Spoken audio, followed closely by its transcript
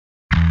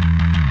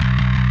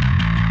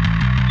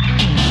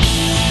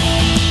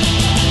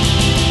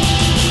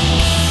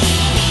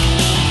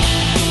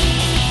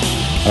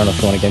don't know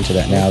if you want to get into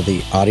that now.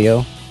 The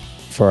audio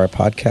for our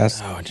podcast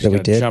that we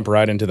did. Jump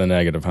right into the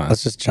negative, huh?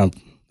 Let's just jump.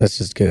 Let's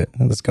just get it.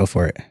 Let's go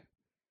for it.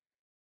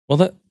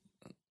 Well,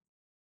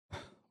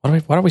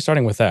 why are we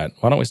starting with that?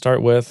 Why don't we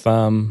start with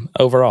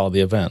overall the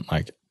event?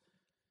 Like,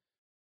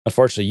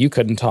 unfortunately, you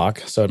couldn't talk,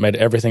 so it made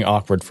everything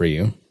awkward for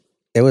you.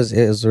 It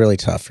was really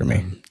tough for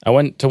me. I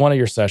went to one of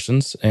your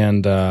sessions,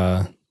 and it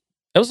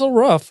was a little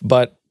rough,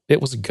 but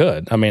it was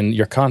good. I mean,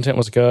 your content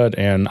was good,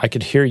 and I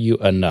could hear you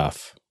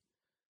enough.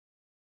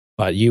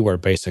 But you were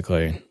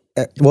basically...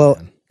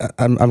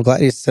 I'm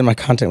glad you said my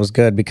content was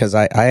good because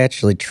I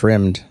actually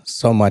trimmed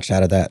so much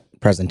out of that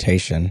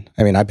presentation.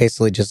 I mean, I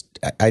basically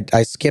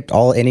I skipped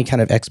any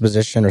kind of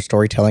exposition or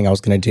storytelling I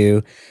was going to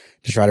do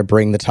to try to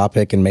bring the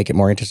topic and make it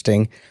more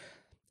interesting,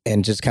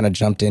 and just kind of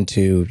jumped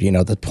into,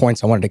 the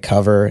points I wanted to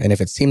cover. And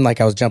if it seemed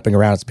like I was jumping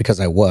around, it's because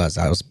I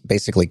was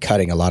basically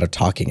cutting a lot of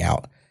talking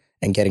out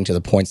and getting to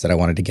the points that I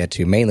wanted to get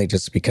to, mainly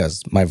just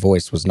because my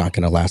voice was not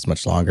going to last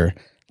much longer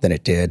than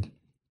it did.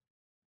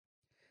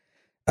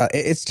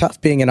 It's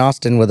tough being in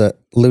Austin with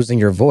losing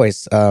your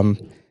voice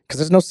because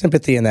there's no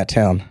sympathy in that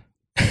town.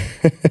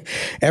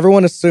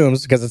 Everyone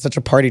assumes, because it's such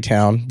a party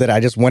town, that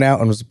I just went out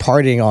and was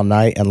partying all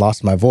night and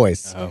lost my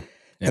voice. Oh,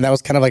 yeah. And that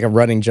was kind of like a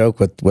running joke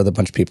with a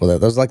bunch of people.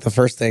 That was like the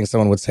first thing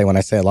someone would say when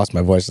I say I lost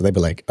my voice. They'd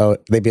be like, oh,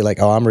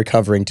 I'm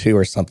recovering too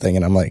or something.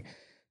 And I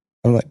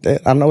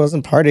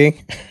wasn't partying.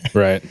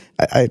 Right.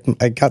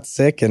 I got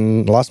sick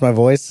and lost my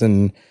voice.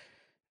 And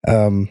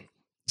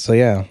so,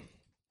 yeah.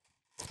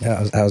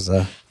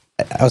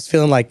 I was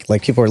feeling like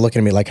people were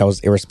looking at me like I was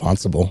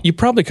irresponsible. You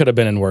probably could have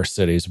been in worse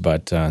cities,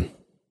 but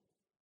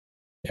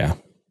yeah.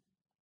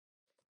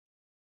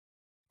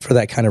 For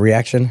that kind of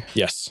reaction?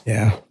 Yes.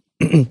 Yeah.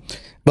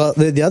 Well,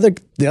 the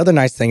other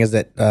nice thing is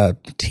that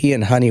tea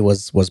and honey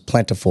was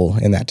plentiful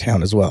in that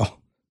town as well.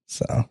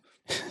 So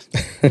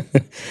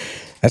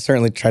I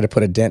certainly tried to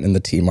put a dent in the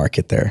tea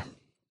market there.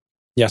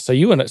 Yeah, so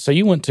you went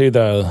to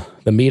the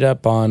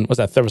meetup on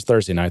that was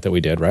Thursday night that we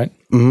did, right?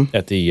 Mm-hmm.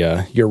 At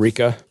the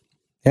Eureka.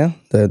 Yeah,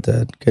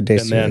 the Good Day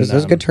Series. It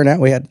was a good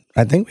turnout.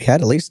 I think we had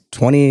at least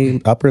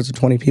upwards of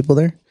 20 people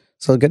there.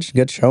 So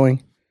good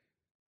showing.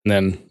 And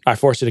then I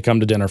forced you to come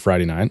to dinner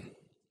Friday night.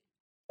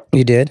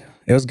 You did.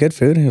 It was good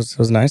food. It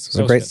was nice. It was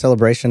a great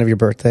celebration of your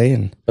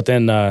birthday. But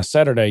then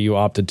Saturday you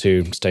opted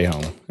to stay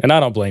home. And I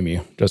don't blame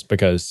you, just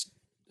because...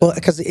 Well,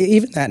 because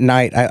even that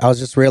night, I was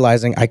just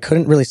realizing I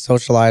couldn't really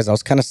socialize. I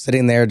was kind of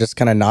sitting there just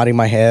kind of nodding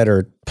my head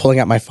or pulling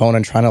out my phone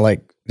and trying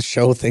to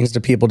show things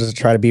to people just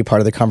to try to be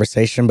part of the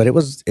conversation. But it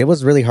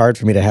was really hard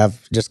for me to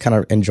just kind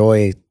of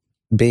enjoy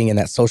being in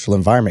that social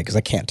environment because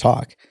I can't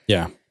talk.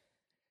 Yeah.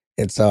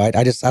 And so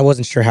I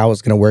wasn't sure how I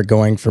was going to work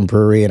going from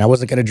brewery, and I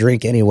wasn't going to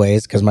drink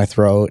anyways because my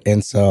throat.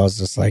 And so I was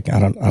just like,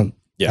 I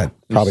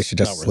probably should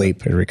just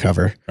sleep and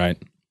recover.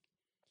 Right.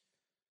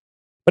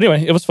 But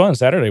anyway, it was fun.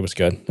 Saturday was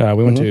good.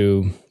 We went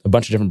to a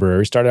bunch of different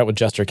breweries. Started out with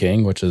Jester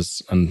King, which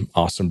is an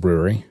awesome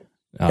brewery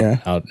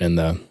out in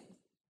the,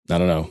 I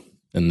don't know,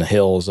 in the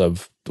hills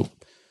of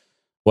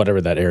whatever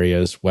that area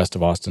is, west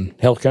of Austin.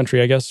 Hill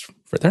Country, I guess.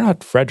 They're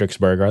not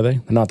Fredericksburg, are they?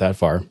 They're not that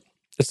far.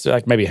 It's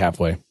like maybe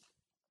halfway.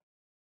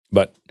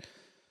 But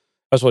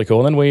that was really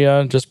cool. And then we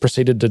just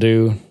proceeded to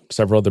do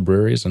several other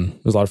breweries, and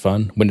it was a lot of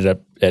fun. We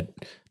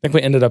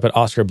ended up at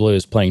Oscar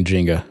Blues playing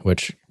Jenga,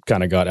 which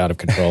kind of got out of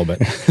control,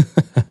 but...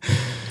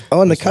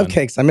 Oh, and the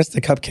cupcakes. I missed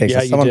the cupcakes.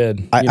 Yeah, you did.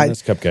 You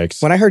missed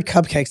cupcakes. When I heard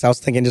cupcakes, I was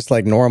thinking just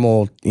like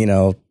normal,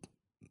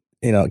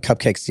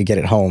 cupcakes you get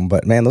at home.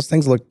 But man, those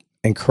things look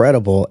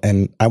incredible.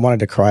 And I wanted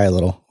to cry a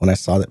little when I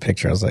saw that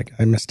picture. I was like,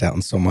 I missed out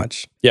on so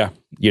much. Yeah,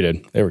 you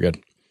did. They were good.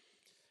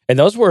 And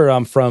those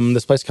were from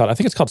this place I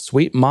think it's called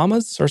Sweet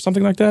Mamas or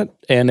something like that.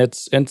 And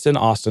it's in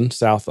Austin,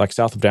 south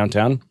of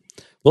downtown.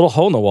 Little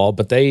hole in the wall,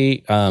 but they're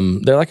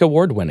like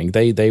award winning.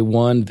 They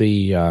won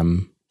the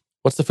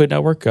what's the Food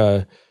Network?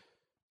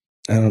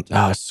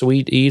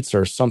 Sweet Eats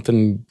or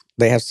something.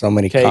 They have so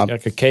many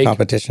cake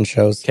competition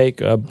shows. Cake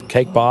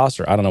Boss,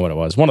 or I don't know what it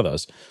was. One of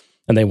those,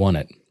 and they won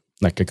it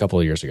like a couple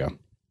of years ago.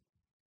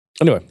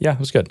 Anyway, yeah, it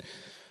was good.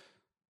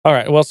 All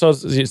right. Well, so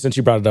since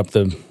you brought it up,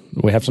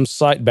 we have some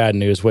slight bad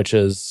news, which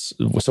is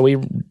we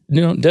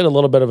did a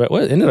little bit of it.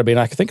 Well, it ended up being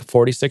I think a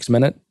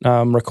 46-minute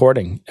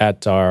recording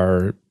at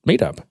our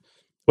meetup,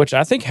 which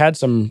I think had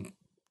some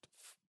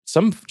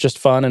just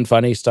fun and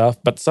funny stuff,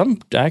 but some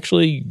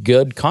actually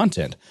good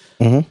content.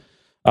 Mm-hmm.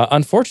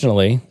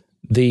 Unfortunately,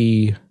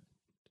 the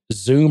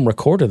Zoom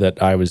recorder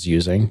that I was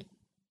using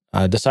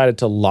decided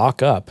to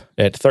lock up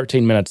at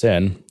 13 minutes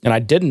in, and I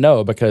didn't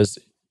know because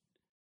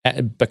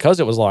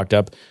it was locked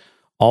up.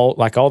 All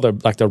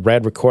the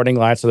red recording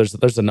lights. So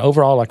there's an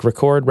overall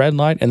record red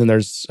light, and then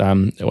there's I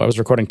was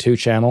recording 2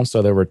 channels,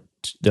 so there were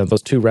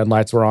those 2 red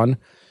lights were on.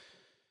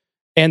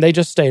 And they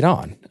just stayed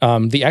on.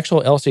 The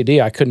actual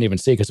LCD I couldn't even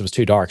see because it was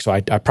too dark. So I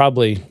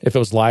probably, if it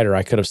was lighter,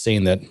 I could have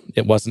seen that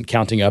it wasn't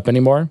counting up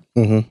anymore.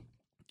 Mm-hmm.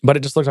 But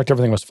it just looked like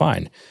everything was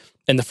fine.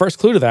 And the first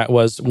clue to that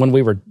was when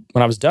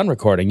I was done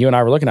recording, you and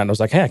I were looking at it, and I was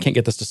like, hey, I can't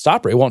get this to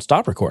stop. It won't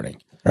stop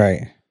recording.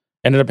 Right.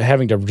 Ended up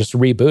having to just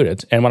reboot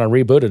it. And when I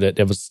rebooted it,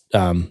 it was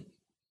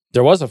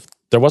there was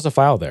a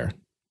file there.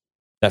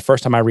 that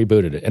first time I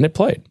rebooted it, and it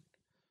played.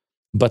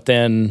 But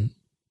then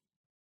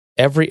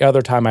every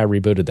other time I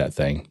rebooted that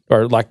thing,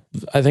 or like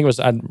I think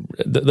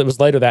it was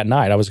later that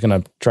night, I was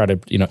going to try to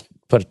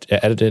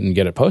edit it and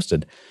get it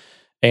posted,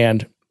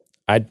 and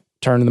I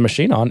turned the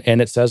machine on,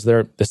 and it says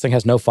this thing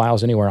has no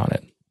files anywhere on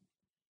it.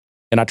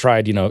 And I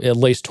tried, at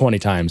least 20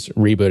 times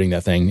rebooting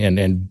that thing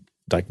and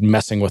like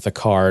messing with the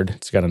card.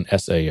 It's got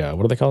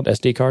what do they call it?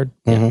 SD card?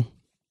 Mm-hmm. Yeah.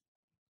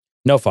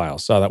 No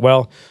files. So I thought,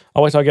 well,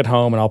 I'll wait till I get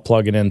home and I'll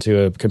plug it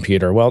into a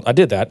computer. Well, I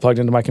did that, plugged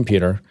into my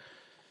computer,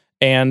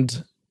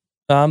 and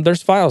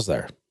there's files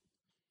there.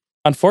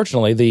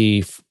 Unfortunately,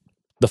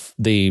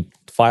 the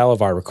file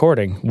of our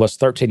recording was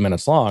 13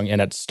 minutes long,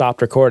 and it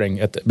stopped recording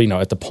at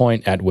the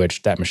point at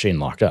which that machine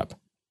locked up.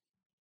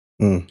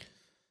 Mm.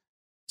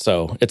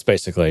 So it's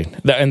basically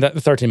and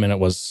that 13 minute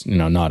was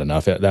not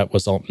enough. That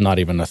was not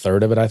even a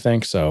third of it, I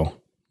think. So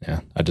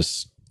yeah,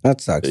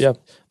 that sucks. Yeah,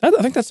 I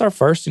think that's our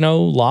first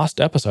lost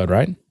episode,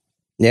 right?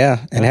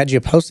 Yeah, and had you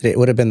posted it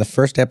would have been the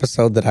first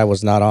episode that I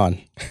was not on.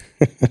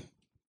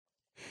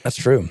 That's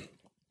true.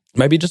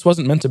 Maybe it just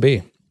wasn't meant to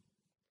be.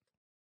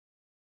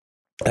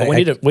 But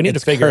we need to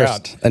figure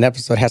out. An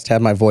episode has to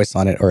have my voice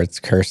on it, or it's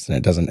cursed and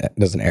it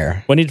doesn't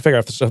air. We need to figure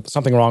out if there's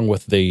something wrong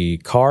with the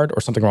card or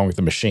something wrong with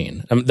the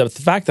machine. The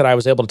fact that I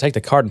was able to take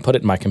the card and put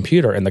it in my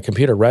computer, and the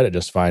computer read it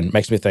just fine,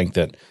 makes me think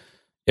that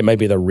it may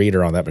be the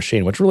reader on that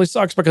machine, which really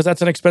sucks because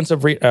that's an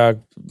expensive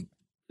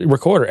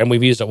recorder, and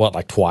we've used it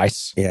like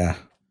twice. Yeah.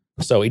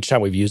 So each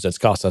time we've used it, it's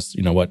cost us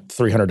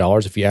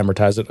 $300 if you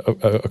amortize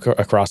it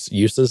across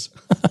uses.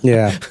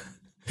 Yeah.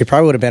 You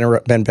probably would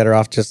have been better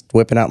off just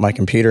whipping out my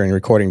computer and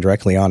recording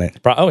directly on it.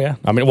 Oh, yeah.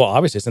 I mean, well,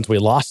 obviously, since we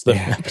lost the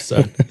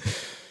episode.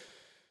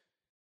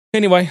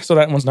 Anyway, so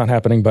that one's not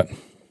happening, but...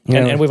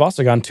 And we've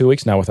also gone 2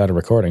 weeks now without a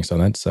recording, so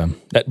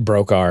that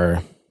broke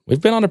our...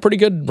 We've been on a pretty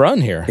good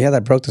run here. Yeah,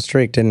 that broke the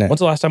streak, didn't it? When's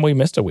the last time we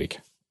missed a week?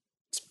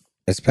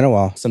 It's been a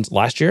while. Since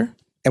last year?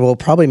 And we'll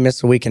probably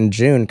miss a week in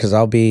June, because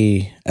I'll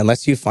be...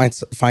 Unless you find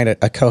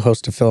a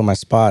co-host to fill my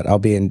spot, I'll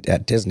be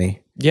at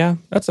Disney. Yeah,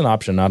 that's an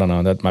option. I don't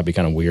know. That might be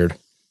kind of weird.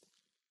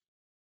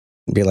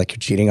 Be like you're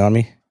cheating on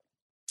me?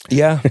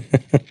 Yeah.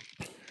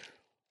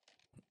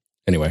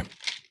 Anyway.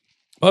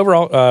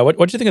 Overall, what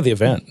did you think of the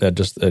event?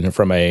 Just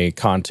from a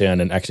content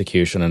and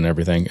execution and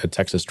everything, a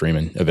Texas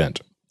Dreaming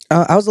event?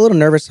 I was a little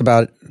nervous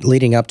about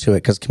leading up to it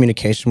because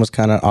communication was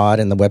kind of odd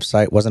and the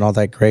website wasn't all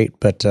that great.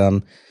 But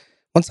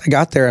once I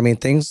got there, I mean,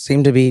 things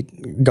seemed to be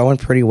going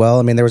pretty well.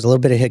 I mean, there was a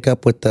little bit of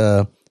hiccup with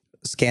the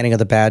scanning of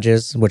the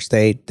badges, which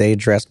they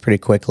addressed pretty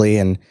quickly.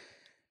 And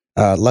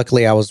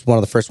luckily, I was one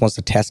of the first ones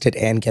to test it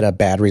and get a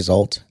bad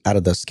result out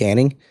of the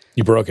scanning.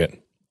 You broke it.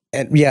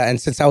 And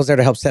since I was there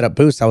to help set up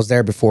booths, I was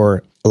there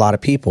before a lot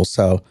of people.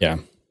 So yeah.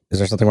 Is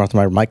there something wrong with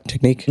my mic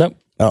technique? Nope.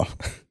 Oh,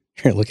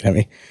 you're looking at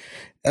me.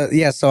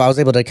 So I was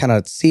able to kind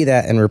of see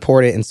that and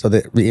report it. And so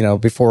that,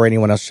 before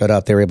anyone else showed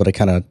up, they were able to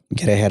kind of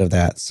get ahead of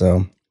that.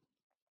 So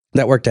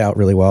that worked out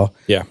really well.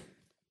 Yeah.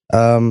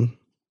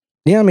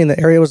 Yeah, I mean, the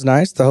area was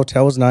nice. The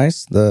hotel was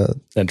nice.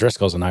 And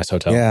Driscoll's a nice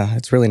hotel. Yeah,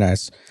 it's really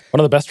nice. One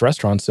of the best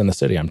restaurants in the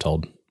city, I'm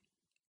told.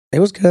 It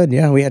was good.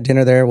 Yeah, we had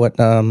dinner there,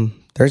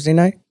 Thursday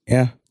night?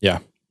 Yeah. Yeah.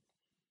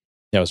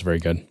 Yeah, it was very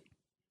good.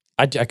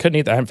 I couldn't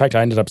eat that. In fact,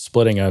 I ended up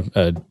splitting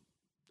an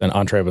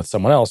entree with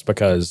someone else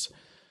because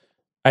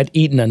I'd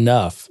eaten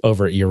enough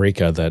over at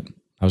Eureka that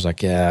I was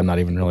like, yeah, I'm not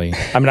even really...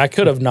 I mean, I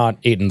could have not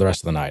eaten the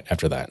rest of the night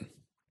after that.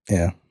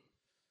 Yeah.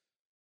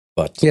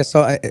 But... Yeah,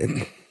 so I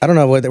don't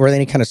know, were there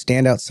any kind of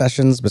standout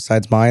sessions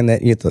besides mine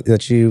that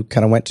you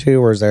kind of went to,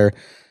 or is there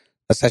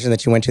a session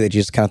that you went to that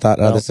you just kind of thought,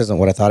 this isn't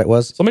what I thought it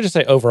was? So let me just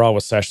say overall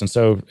with sessions.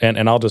 So,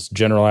 and I'll just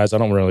generalize. I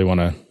don't really want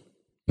to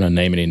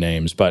name any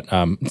names, but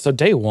so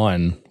day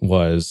one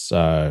was,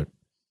 and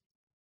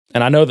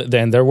I know that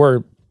then there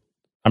were,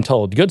 I'm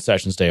told, good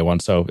sessions day one.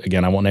 So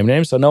again, I won't name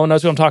names, so no one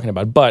knows who I'm talking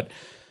about. But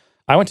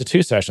I went to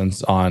 2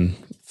 sessions on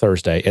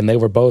Thursday, and they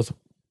were both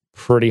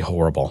pretty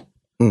horrible.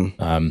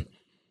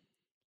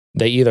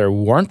 They either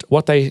weren't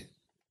what they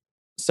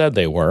said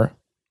they were,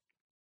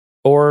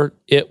 or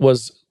it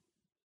was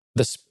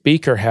the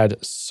speaker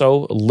had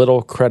so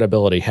little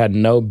credibility, had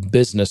no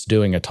business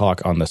doing a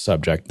talk on the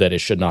subject that it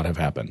should not have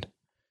happened.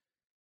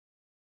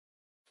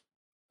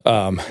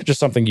 Just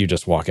something you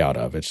just walk out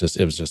of. It was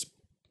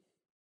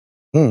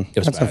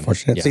that's bad.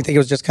 Unfortunate. Yeah. So you think it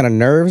was just kind of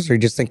nerves, or you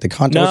just think the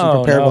content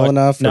wasn't prepared well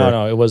enough?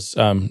 No, it was,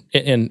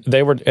 and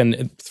they were,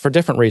 and for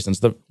different reasons.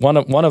 One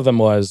of them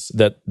was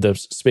that the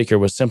speaker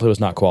was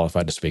not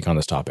qualified to speak on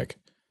this topic.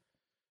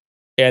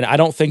 And I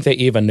don't think they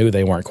even knew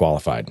they weren't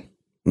qualified.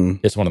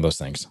 It's one of those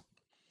things.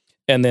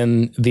 And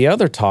then the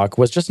other talk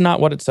was just not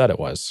what it said it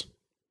was.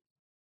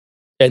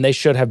 And they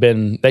should have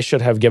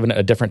given it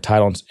a different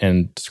title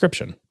and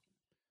description.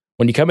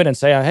 When you come in and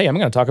say, hey, I'm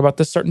going to talk about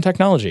this certain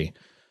technology,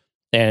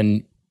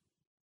 and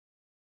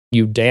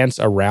you dance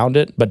around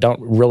it, but don't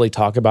really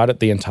talk about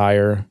it you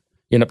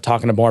end up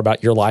talking more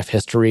about your life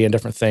history and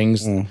different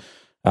things,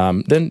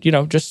 then,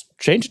 just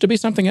change it to be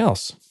something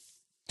else.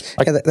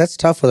 That's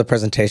tough with a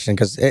presentation,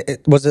 because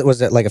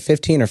was it like a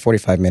 15 or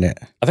 45 minute?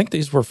 I think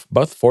these were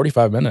both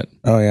 45 minute.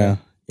 Oh, yeah.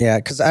 Yeah,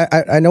 because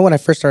I know when I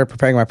first started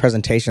preparing my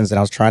presentations and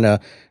I was trying to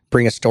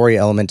bring a story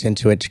element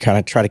into it to kind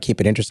of try to keep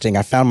it interesting,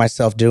 I found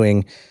myself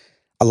doing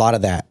a lot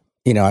of that.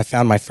 I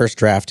found my first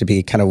draft to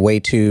be kind of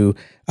way too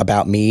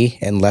about me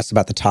and less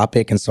about the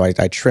topic. And so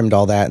I trimmed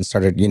all that and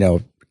started,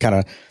 kind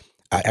of,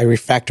 I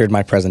refactored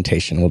my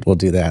presentation. We'll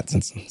do that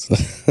since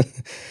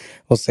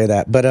we'll say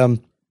that. But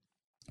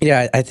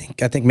yeah, I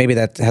think maybe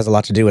that has a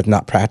lot to do with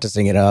not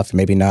practicing enough,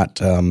 maybe not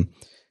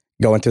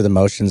going through the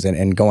motions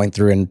and going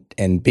through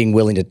and being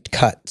willing to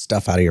cut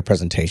stuff out of your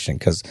presentation.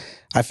 Because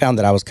I found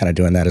that I was kind of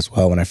doing that as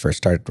well when I first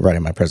started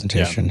writing my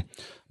presentation.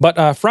 Yeah.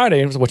 But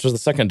Friday, which was the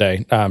second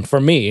day, for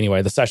me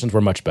anyway, the sessions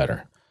were much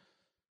better.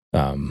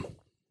 Some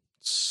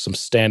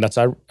standouts.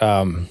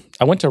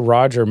 I went to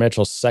Roger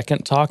Mitchell's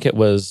second talk. It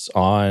was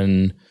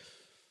on.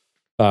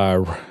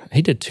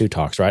 He did 2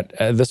 talks, right?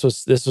 This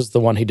was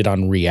the one he did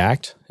on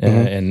React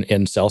and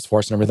in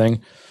Salesforce and everything,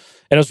 and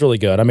it was really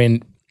good. I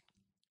mean,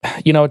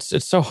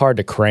 it's so hard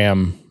to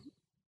cram.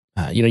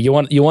 You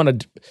want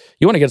to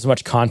get as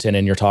much content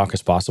in your talk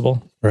as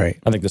possible. Right.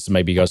 I think this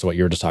maybe goes to what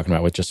you were just talking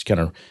about with just kind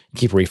of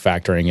keep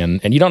refactoring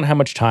and you don't know how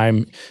much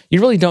time. You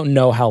really don't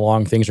know how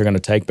long things are going to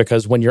take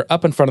because when you're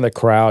up in front of the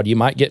crowd, you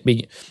might get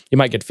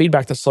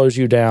feedback that slows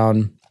you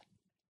down.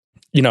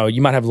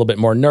 You might have a little bit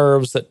more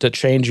nerves that to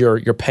change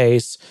your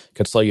pace,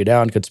 could slow you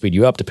down, could speed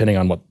you up depending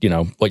on what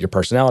your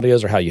personality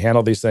is or how you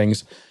handle these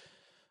things.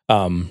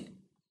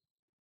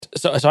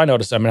 So I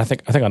noticed. I mean, I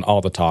think on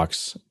all the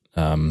talks,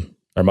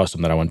 or most of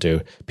them that I went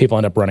to, people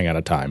end up running out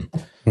of time.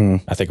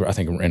 I think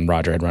and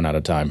Roger had run out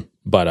of time,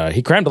 but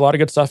he crammed a lot of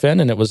good stuff in,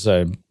 and it was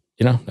I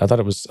thought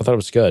it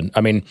was good. I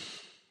mean,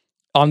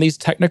 on these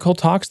technical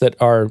talks that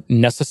are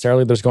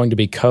necessarily there's going to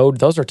be code,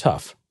 those are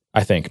tough.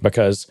 I think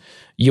because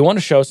you want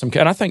to show some,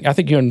 and I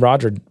think you and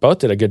Roger both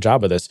did a good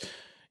job of this.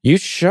 You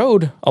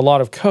showed a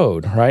lot of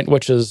code, right?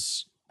 Which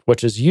is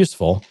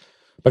useful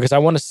because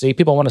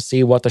people want to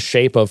see what the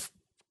shape of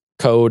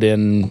code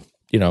in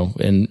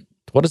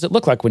what does it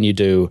look like when you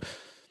do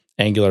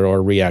Angular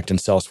or React in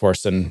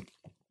Salesforce, and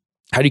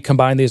how do you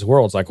combine these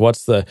worlds? Like, how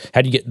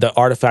do you get the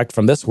artifact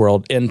from this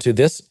world into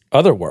this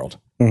other world?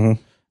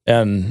 Mm-hmm.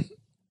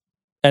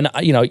 And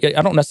I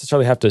don't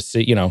necessarily have to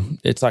see.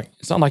 It's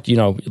not like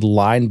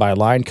line by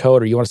line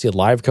code, or you want to see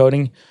live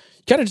coding.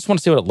 You kind of just want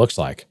to see what it looks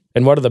like,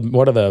 and what are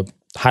the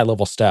high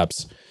level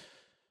steps.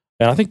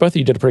 And I think both of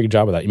you did a pretty good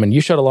job of that. I mean,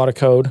 you showed a lot of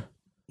code.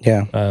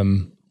 Yeah.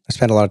 I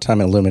spent a lot of time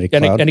in Illuminati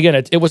Cloud. And again,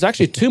 it was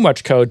actually too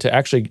much code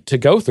to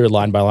go through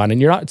line by line. And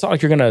it's not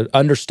like you're going to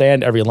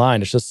understand every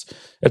line. It's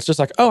just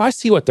like, oh, I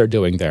see what they're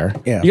doing there.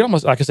 Yeah. You can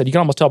almost, like I said, you can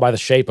almost tell by the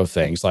shape of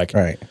things. Like,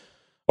 right.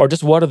 Or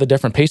just what are the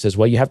different pieces?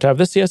 Well, you have to have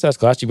this CSS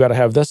class. You've got to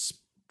have this,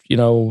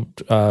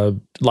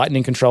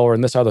 Lightning controller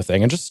and this other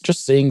thing. And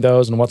just seeing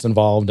those and what's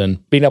involved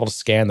and being able to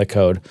scan the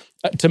code.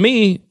 To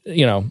me,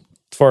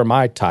 for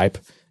my type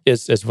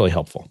is really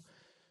helpful.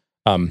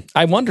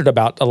 I wondered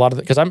about a lot of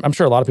it because I'm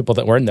sure a lot of people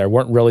that were in there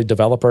weren't really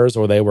developers,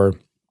 or they were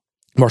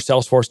more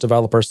Salesforce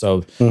developers.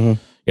 So,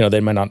 they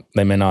may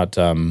not.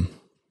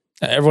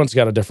 Everyone's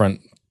got a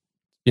different,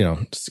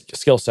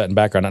 skill set and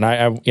background.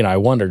 And I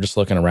wonder, just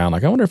looking around,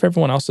 like I wonder if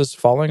everyone else is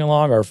following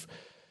along, or if,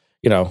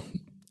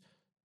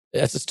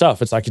 it's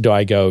tough. It's like, should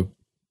I go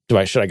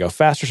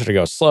faster? Should I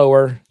go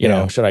slower?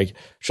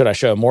 Should I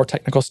show more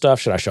technical stuff?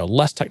 Should I show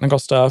less technical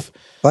stuff?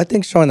 Well, I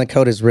think showing the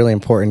code is really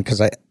important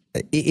because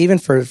even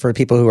for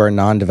people who are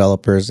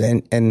non-developers,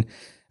 and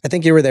I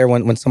think you were there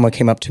when someone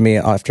came up to me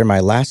after my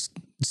last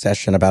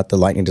session about the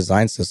Lightning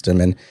design system,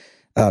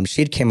 and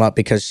she came up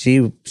because she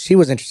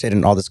was interested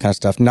in all this kind of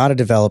stuff, not a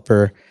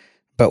developer,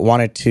 but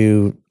wanted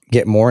to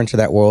get more into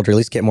that world, or at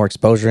least get more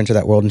exposure into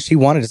that world, and she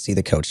wanted to see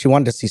the code. She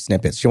wanted to see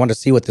snippets. She wanted to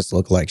see what this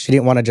looked like. She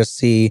didn't want to just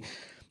see,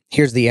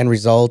 here's the end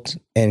result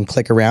and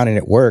click around and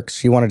it works.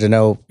 She wanted to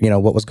know,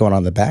 what was going on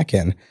in the back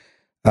end.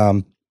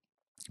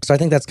 So I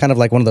think that's kind of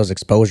like one of those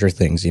exposure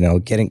things,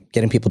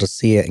 getting people to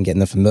see it and getting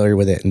them familiar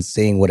with it and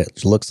seeing what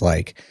it looks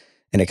like.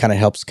 And it kind of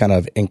helps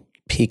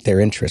pique their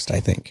interest, I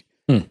think.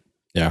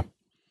 Yeah.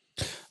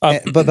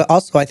 But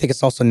also, I think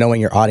it's also knowing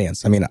your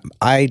audience. I mean,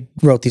 I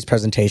wrote these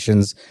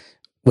presentations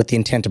with the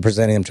intent of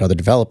presenting them to other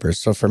developers.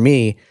 So for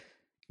me,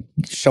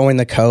 showing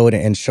the code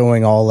and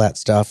showing all that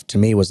stuff to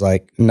me was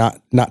like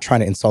not trying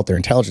to insult their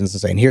intelligence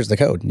and saying, here's the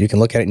code. You can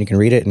look at it and you can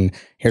read it, and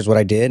here's what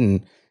I did,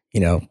 and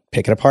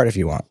pick it apart if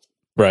you want.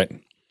 Right.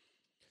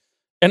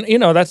 And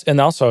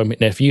and also, I mean,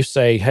 if you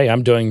say, hey,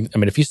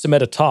 if you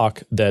submit a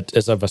talk that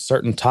is of a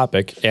certain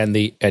topic and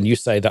you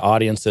say the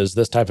audience is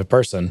this type of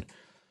person,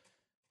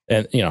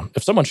 and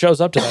if someone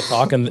shows up to that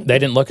talk and they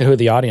didn't look at who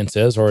the audience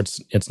is, or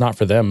it's not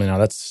for them,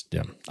 that's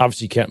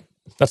obviously you can't.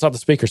 That's not the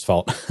speaker's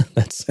fault.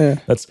 that's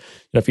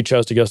if you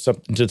chose to go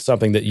to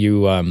something that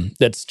you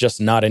that's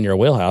just not in your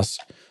wheelhouse,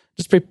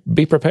 just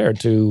be prepared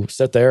to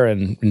sit there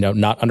and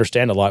not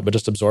understand a lot, but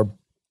just absorb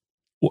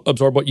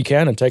what you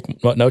can and take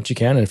what notes you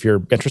can. And if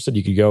you're interested,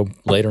 you could go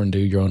later and do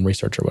your own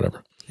research or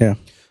whatever. Yeah.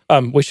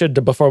 We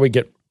should, before we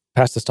get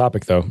past this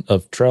topic though,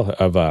 of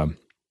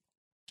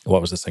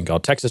what was this thing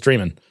called? Texas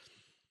Dreamin'.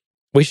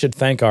 we should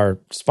thank our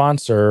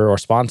sponsor or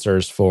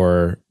sponsors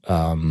for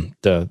our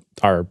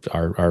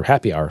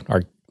happy hour,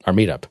 our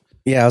meetup.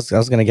 Yeah, I was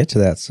going to get to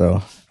that.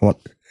 So,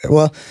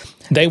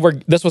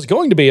 this was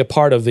going to be a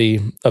part of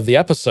the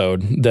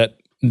episode that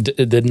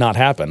did not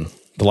happen,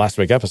 the last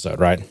week episode,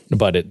 right?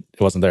 But it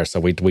wasn't there, so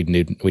we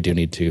do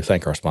need to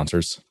thank our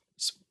sponsors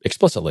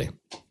explicitly.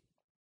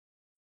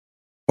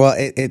 Well,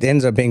 it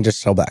ends up being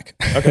just Shell Black.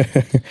 Okay.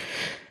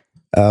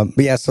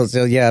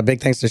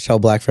 Big thanks to Shell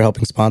Black for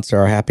helping sponsor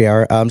our happy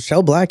hour.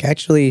 Shell Black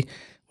actually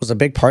was a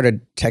big part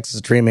of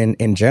Texas Dream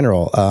in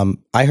general.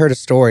 I heard a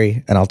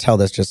story, and I'll tell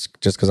this just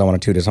because I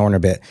want to toot his horn a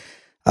bit,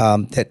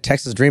 that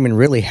Texas Dreaming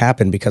really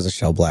happened because of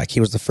Shell Black. He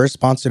was the first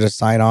sponsor to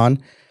sign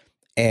on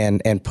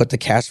and put the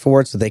cash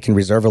forward so they can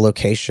reserve a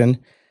location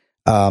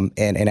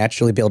and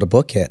actually be able to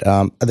book it.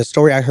 The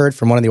story I heard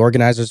from one of the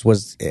organizers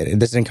was,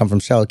 this didn't come from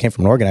Shell, it came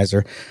from an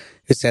organizer,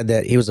 who said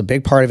that he was a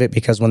big part of it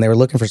because when they were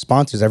looking for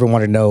sponsors, everyone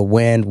wanted to know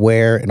when,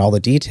 where, and all the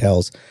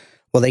details.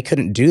 Well, they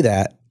couldn't do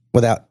that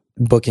without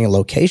booking a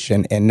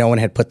location, and no one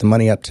had put the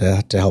money up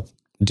to help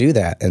do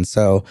that. And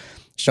so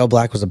Shell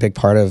Black was a big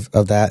part of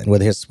that, and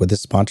with his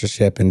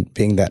sponsorship and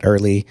being that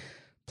early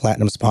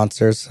platinum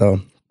sponsor.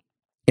 So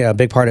yeah, a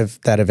big part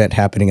of that event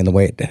happening and the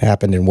way it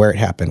happened and where it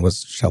happened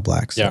was Shell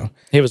Black. So. Yeah,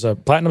 he was a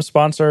platinum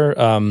sponsor.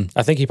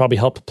 I think he probably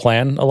helped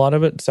plan a lot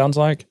of it, sounds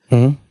like.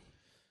 Mm-hmm.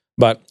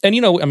 But, and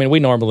we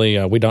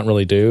normally, we don't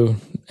really do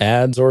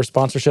ads or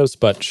sponsorships,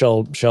 but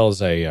Shell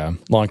is a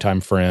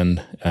longtime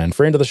friend and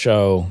friend of the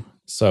show.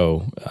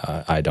 So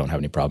I don't have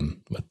any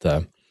problem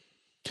with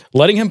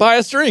letting him buy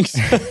us drinks.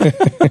 He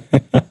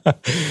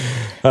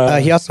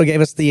also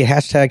gave us the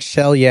hashtag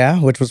Shell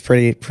which was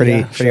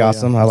pretty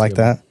awesome. I like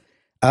that.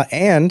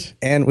 And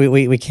we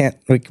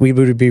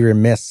would be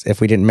remiss if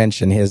we didn't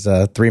mention his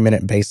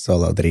 3-minute bass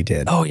solo that he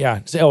did. Oh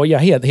yeah.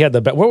 He had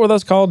the, what were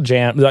those called?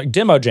 Like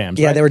demo jams.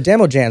 Yeah, right? They were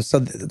demo jams.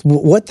 So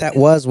what that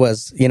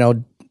was,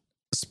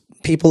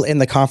 people in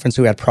the conference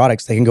who had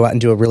products, they can go out and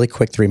do a really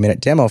quick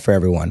 3-minute demo for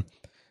everyone.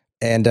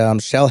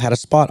 And Shell had a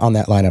spot on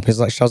that lineup.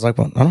 Shell's like,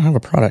 well, I don't have a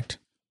product.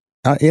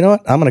 You know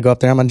what? I'm going to go up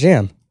there. I'm on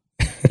jam.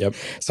 Yep.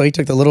 So he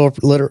took the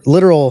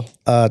literal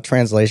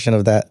translation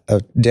of that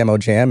demo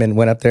jam and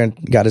went up there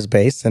and got his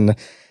bass and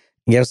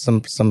gave us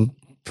some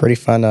pretty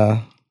fun.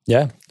 The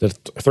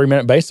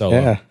 3-minute bass solo.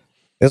 Yeah,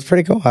 it was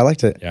pretty cool. I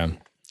liked it. Yeah.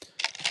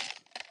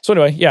 So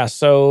anyway, yeah.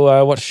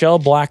 So what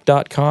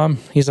shellblack.com?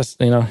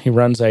 He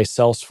runs a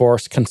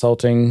Salesforce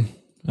consulting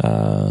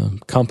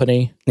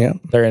company. Yeah.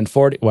 They're in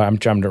 40. Well, I'm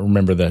trying to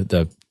remember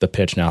the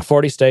pitch now.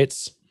 40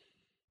 states.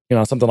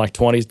 Something like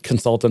 20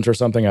 consultants or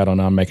something. I don't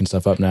know. I'm making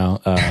stuff up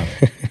now.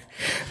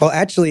 Well,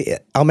 actually,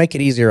 I'll make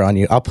it easier on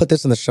you. I'll put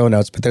this in the show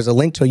notes, but there's a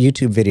link to a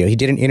YouTube video. He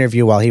did an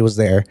interview while he was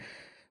there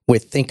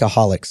with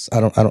Thinkaholics.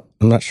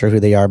 I'm not sure who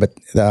they are, but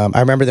I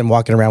remember them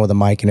walking around with a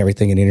mic and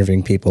everything and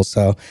interviewing people.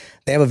 So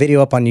they have a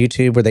video up on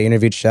YouTube where they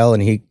interviewed Shell,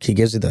 and he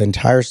gives you the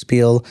entire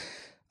spiel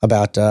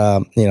about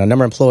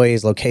number of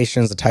employees,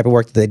 locations, the type of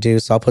work that they do.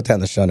 So I'll put that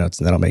in the show notes,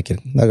 and that'll make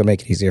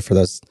it easier for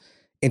those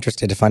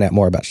interested to find out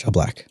more about Shell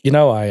Black.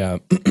 I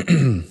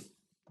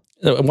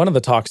one of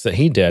the talks that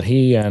he did,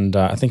 he and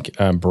I think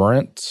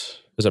Brent,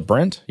 is it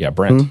Brent? Yeah,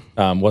 Brent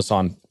was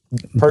on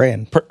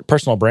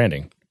personal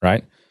branding,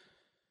 right?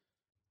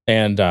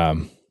 And I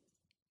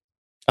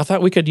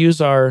thought we could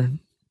use our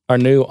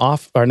new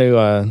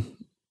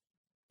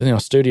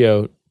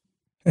studio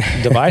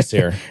device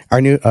here, our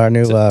new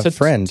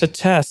friend, to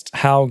test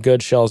how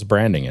good Shell's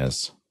branding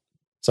is.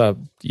 So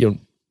you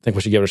think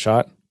we should give it a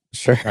shot?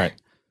 Sure. All right.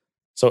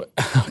 So,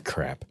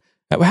 crap.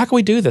 How can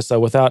we do this, though,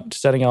 without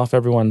setting off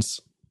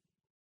everyone's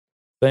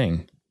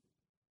thing?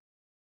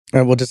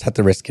 We'll just have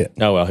to risk it.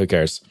 Oh, well, who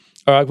cares?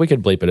 All right, we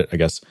could bleep it, I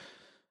guess.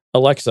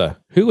 Alexa,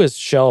 who is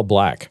Shell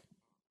Black?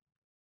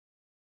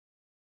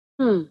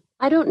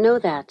 I don't know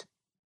that.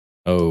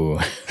 Oh,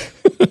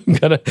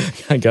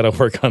 I gotta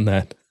work on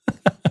that.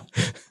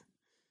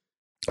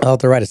 I'll have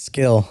to write a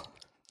skill.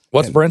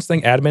 What's Brent's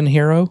thing? Admin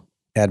hero?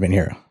 Admin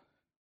hero.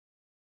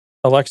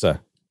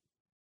 Alexa,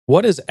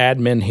 what is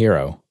admin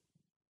hero?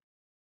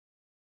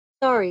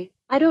 Sorry,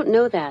 I don't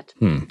know that.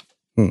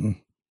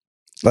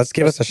 Let's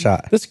give us a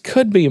shot. This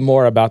could be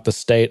more about the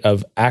state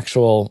of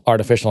actual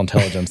artificial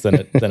intelligence than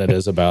it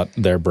is about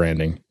their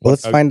branding. Well,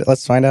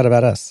 let's find out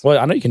about us. Well,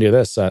 I know you can do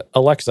this.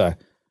 Alexa,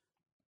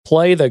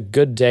 play the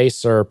Good Day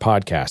Sir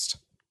podcast.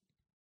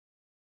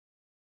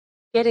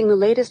 Getting the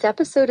latest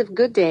episode of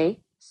Good Day,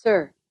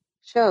 Sir,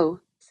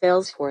 Show,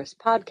 Salesforce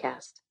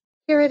podcast.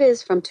 Here it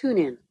is from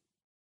TuneIn.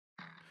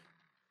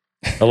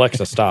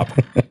 Alexa, stop.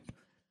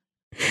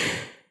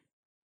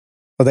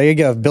 Well, there you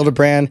go. Build a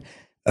brand.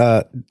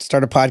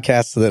 Start a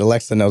podcast so that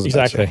Alexa knows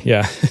about you.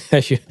 Yeah.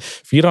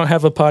 If you don't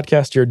have a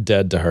podcast, you're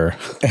dead to her.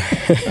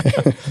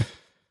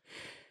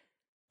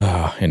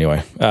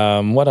 Anyway,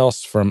 what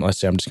else from? Let's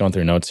see. I'm just going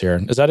through notes here.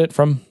 Is that it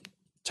from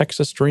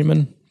Texas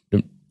Dreamin'?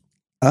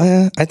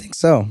 I think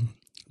so.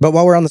 But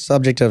while we're on the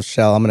subject of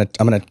Shell, I'm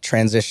gonna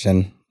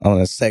transition. I'm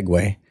gonna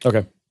segue.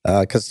 Okay.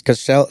 Because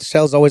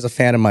Shell's always a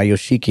fan of my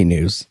Yoshiki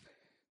news,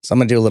 so I'm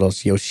gonna do a little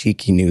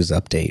Yoshiki news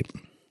update.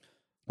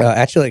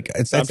 Actually,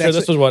 I'm sure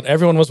this was what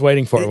everyone was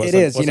waiting for. It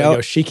is, a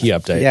Yoshiki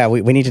update. Yeah,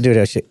 we need to do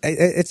it.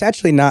 It's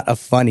actually not a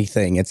funny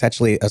thing. It's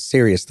actually a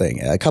serious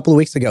thing. A couple of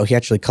weeks ago, he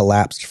actually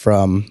collapsed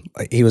from.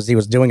 He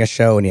was doing a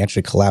show and he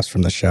actually collapsed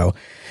from the show.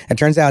 It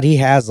turns out he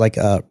has like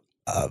a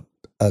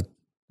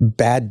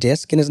bad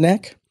disc in his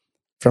neck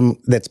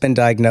that's been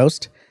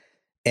diagnosed,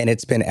 and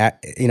it's been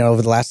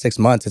over the last 6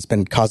 months, it's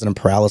been causing him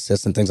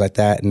paralysis and things like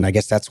that. And I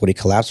guess that's what he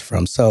collapsed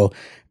from. So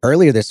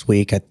earlier this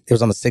week, it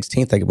was on the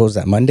 16th. Like, what was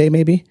that, Monday?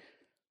 Maybe.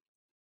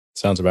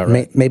 Sounds about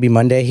right. Maybe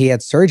Monday. He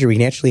had surgery.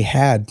 He actually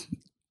had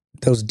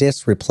those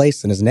discs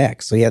replaced in his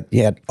neck. So he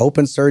had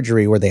open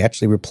surgery where they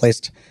actually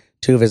replaced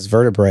 2 of his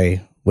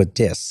vertebrae with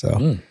discs.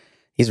 So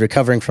he's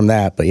recovering from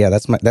that. But yeah,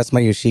 that's my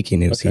Yoshiki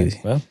news.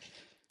 Okay.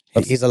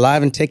 He's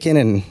alive and ticking,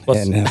 and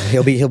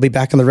he'll be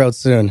back on the road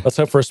soon. Let's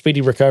hope for a speedy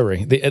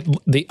recovery.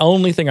 The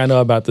only thing I know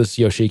about this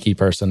Yoshiki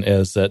person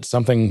is that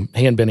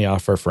he and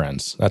Benioff are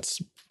friends.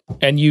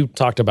 And you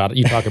talked about it.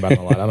 You talk about it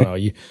a lot. I don't know.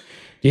 Do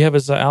you have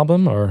his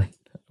album or?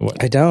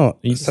 What? I don't.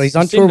 So he's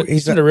on tour.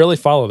 He's to really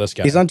follow this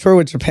guy. He's on tour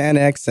with Japan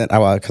X, and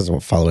because we'll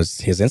follow his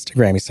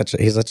Instagram.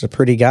 He's such a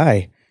pretty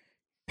guy.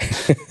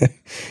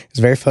 He's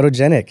very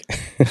photogenic.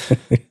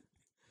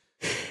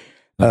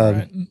 All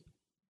right.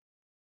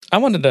 I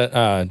wanted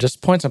to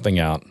just point something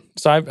out.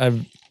 So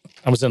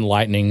I was in the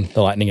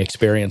Lightning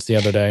experience the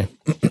other day.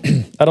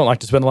 I don't like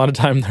to spend a lot of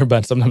time there,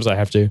 but sometimes I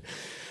have to.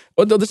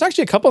 Well, there's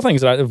actually a couple of things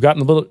that I've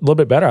gotten a little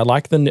bit better. I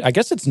like I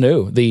guess it's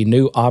new. The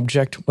new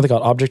object, what they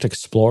call it, Object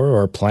Explorer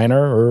or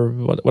Planner, or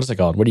what is it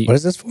called? What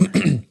is this for?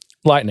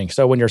 Lightning.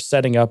 So when you're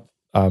setting up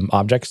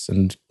objects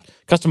and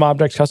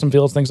custom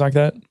fields, things like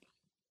that,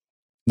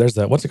 there's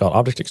what's it called?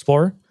 Object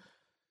Explorer.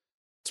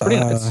 It's pretty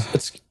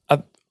nice.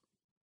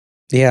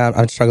 Yeah,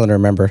 I'm struggling to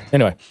remember.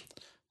 Anyway,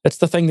 it's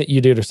the thing that you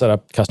do to set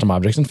up custom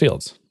objects and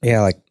fields. Yeah,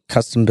 like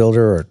Custom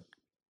Builder or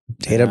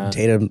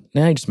data.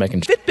 Now you're just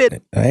making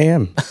Fitbit. I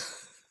am.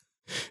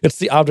 It's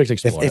the Object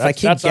Explorer. If I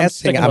keep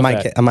guessing,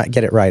 I might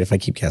get it right if I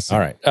keep guessing.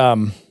 All right.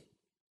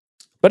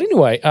 But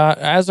anyway,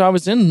 as I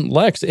was in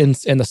Lex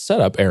in the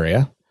setup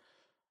area,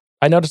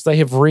 I noticed they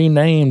have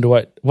renamed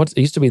what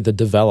used to be the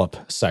develop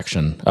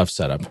section of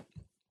setup.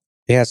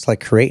 Yeah, it's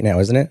like create now,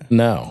 isn't it?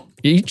 No.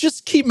 You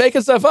just keep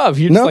making stuff up.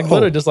 You just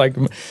literally just like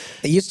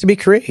it used to be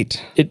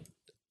create.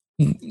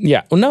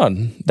 Yeah. Well, no,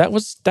 that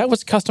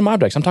was custom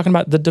objects. I'm talking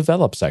about the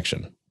develop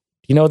section.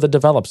 You know, the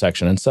develop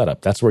section and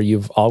setup. That's where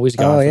you've always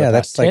gone for the past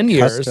that's 10 like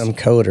years. Custom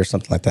code or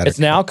something like that. It's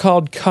now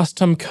called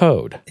custom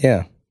code.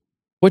 Yeah.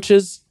 Which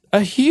is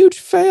a huge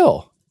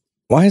fail.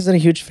 Why is it a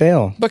huge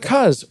fail?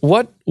 Because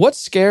what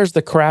scares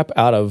the crap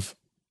out of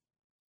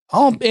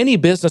any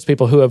business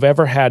people who have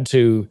ever had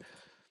to,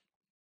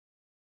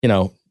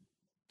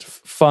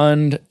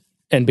 fund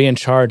and be in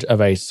charge of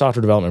a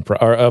software development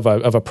or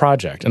of a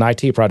project, an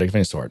IT project of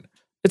any sort.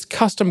 It's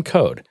custom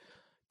code.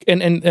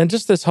 And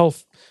just this whole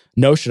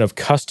notion of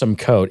custom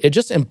code, it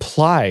just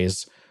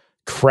implies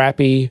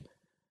crappy,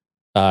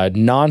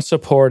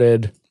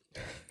 non-supported,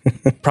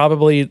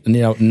 probably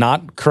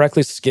not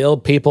correctly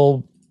skilled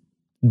people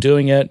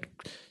doing it,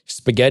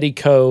 spaghetti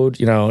code.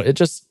 It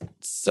just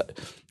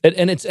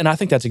and I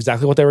think that's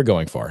exactly what they were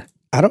going for.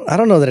 I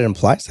don't know that it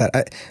implies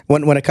that.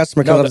 When a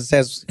customer comes up and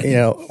says,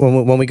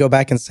 when we go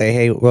back and say,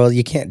 hey, well,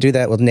 you can't do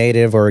that with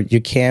native, or you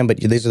can, but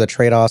these are the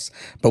trade-offs,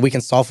 but we can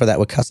solve for that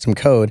with custom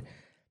code.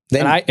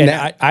 Then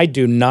I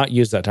do not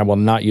use that term. Will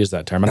not use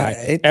that term. And you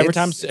say it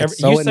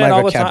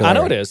all the time. I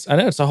know it is. I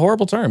know it's a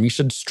horrible term. You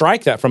should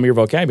strike that from your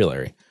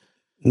vocabulary.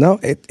 No,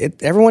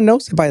 everyone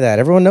knows it by that.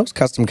 Everyone knows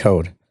custom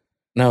code.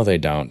 No, they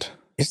don't.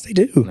 Yes, they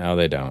do. No,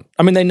 they don't.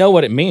 I mean, they know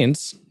what it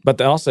means, but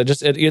they also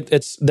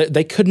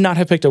they could not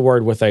have picked a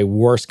word with a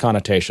worse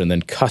connotation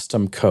than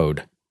custom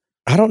code.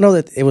 I don't know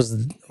that it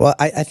was. Well,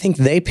 I think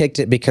they picked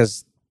it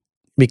because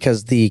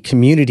the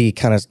community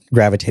kind of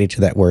gravitated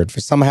to that word.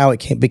 For somehow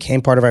it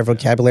became part of our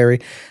vocabulary.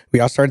 We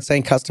all started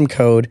saying custom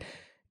code,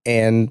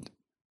 and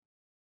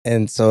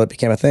so it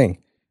became a thing.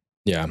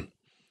 Yeah,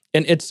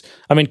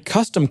 and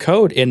custom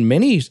code in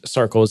many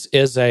circles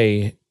is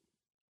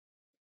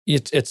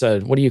it's a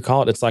what do you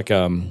call it? It's like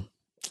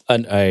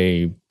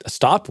a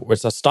stop.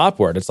 It's a stop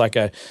word. It's like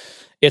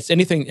it's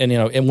anything. And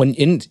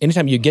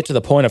anytime you get to the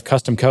point of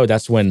custom code,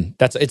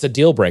 it's a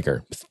deal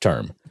breaker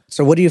term.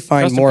 So what do you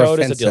find custom more code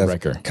offensive? Is a deal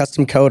breaker.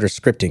 Custom code or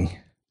scripting?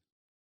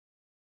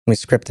 Let me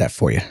script that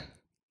for you.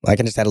 I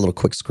can just add a little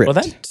quick script.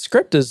 Well, that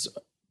script is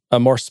a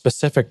more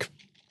specific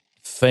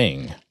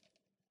thing.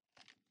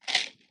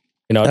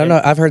 I don't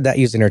know. I've heard that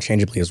used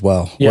interchangeably as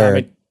well.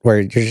 Yeah, where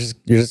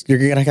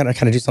you're gonna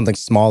kind of do something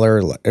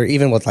smaller, or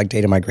even with like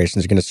data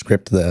migrations, you're gonna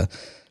script the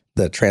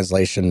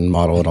translation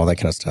model and all that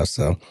kind of stuff.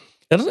 So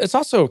it's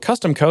also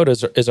custom code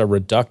is a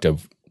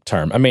reductive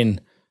term. I mean,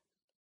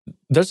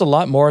 there's a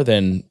lot more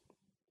than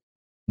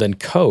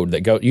code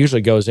that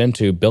usually goes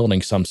into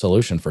building some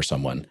solution for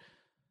someone.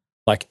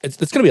 Like it's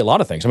going to be a lot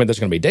of things. I mean, there's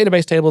going to be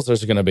database tables.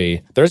 There's going to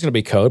be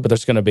code, but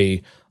there's going to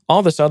be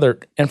all this other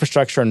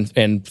infrastructure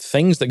and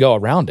things that go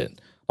around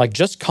it. Like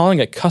just calling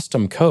it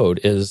custom code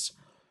it's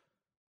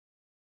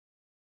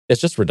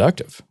just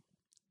reductive,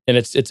 and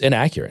it's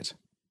inaccurate.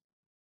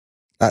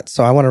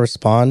 So I want to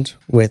respond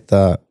with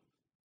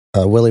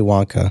Willy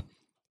Wonka.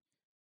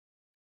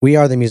 We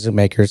are the music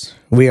makers.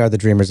 We are the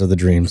dreamers of the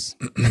dreams.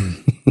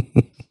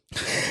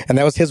 And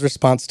that was his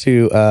response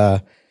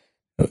to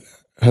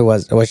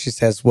what she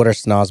says, what are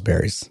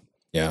snozberries?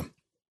 Yeah.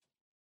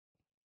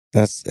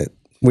 That's it.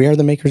 We are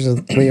the makers.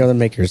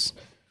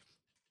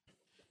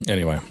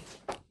 Anyway.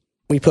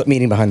 We put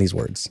meaning behind these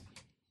words.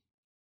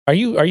 Are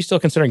you still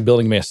considering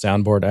building me a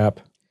soundboard app?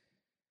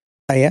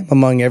 I am,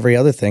 among every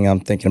other thing I'm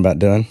thinking about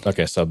doing.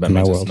 Okay, so that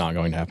means it's not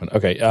going to happen.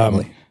 Okay.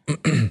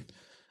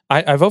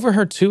 I've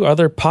overheard 2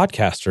 other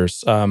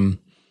podcasters.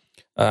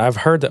 I've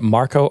heard that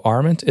Marco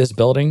Arment is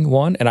building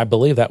one, and I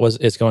believe that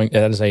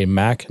is a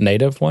Mac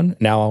native one.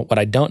 Now, what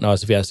I don't know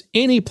is if he has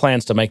any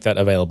plans to make that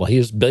available.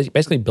 He's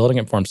basically building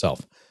it for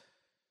himself.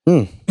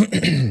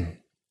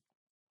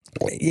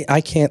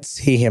 I can't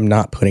see him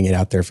not putting it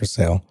out there for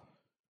sale.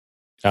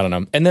 I don't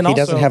know. And then he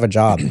doesn't have a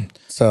job,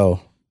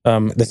 so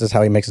this is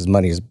how he makes his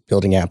money: is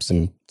building apps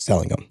and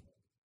selling them.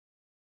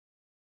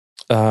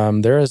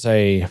 There is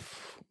a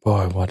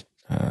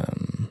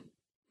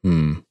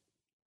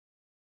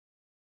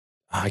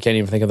I can't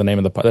even think of the name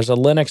of the. There's a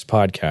Linux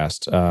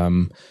podcast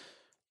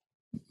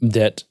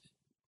that.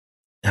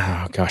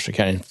 Oh gosh, I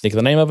can't even think of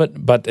the name of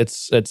it. But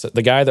it's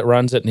the guy that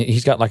runs it, and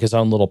he's got like his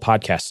own little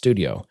podcast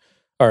studio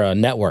or a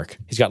network.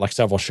 He's got like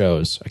several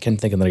shows. I can't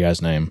think of the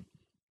guy's name.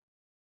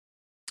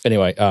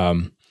 Anyway,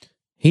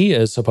 he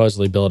is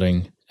supposedly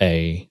building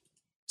a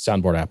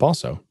soundboard app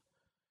also.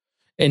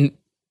 And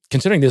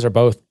considering these are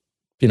both,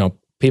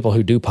 people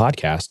who do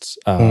podcasts,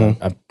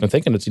 I'm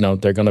thinking it's,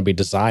 they're going to be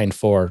designed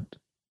for,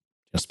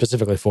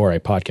 specifically for a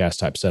podcast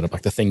type setup,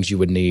 like the things you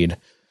would need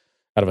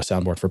out of a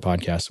soundboard for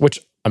podcasts, which,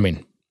 I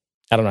mean,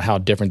 I don't know how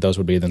different those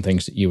would be than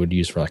things that you would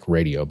use for like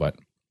radio, but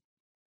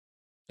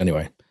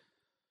anyway.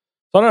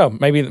 So I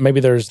don't know. Maybe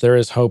there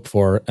is hope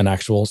for an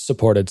actual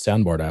supported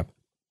soundboard app.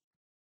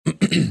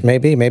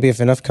 maybe if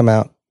enough come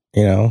out,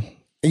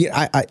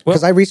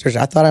 because I researched.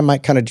 I thought I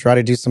might kind of try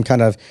to do some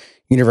kind of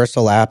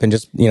universal app and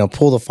just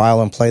pull the file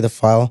and play the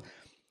file,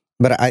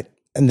 but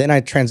then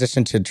I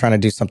transitioned to trying to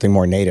do something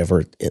more native,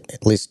 or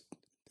at least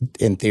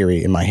in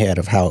theory in my head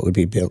of how it would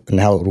be built and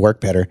how it would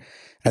work better.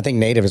 I think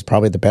native is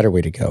probably the better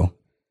way to go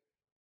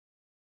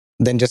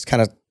than just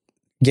kind of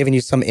giving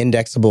you some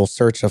indexable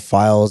search of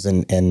files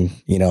and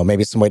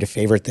maybe some way to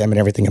favorite them and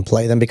everything and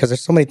play them, because there's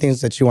so many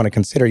things that you want to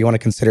consider. You want to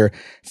consider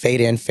fade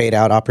in, fade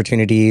out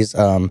opportunities,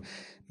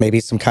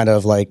 maybe some kind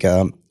of like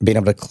being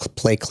able to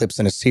play clips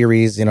in a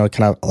series,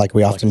 kind of like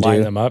we often line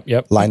do. Them up,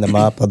 yep. Line them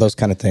up, those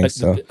kind of things.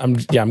 So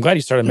I'm glad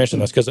you started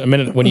mentioning this, because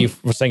when you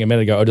were saying a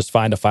minute ago, just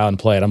find a file and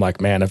play it. I'm like,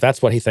 man, if that's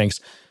what he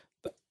thinks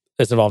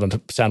is involved in a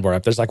soundboard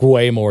app, there's like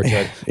way more to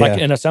it. Like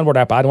in a soundboard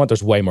app,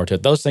 there's way more to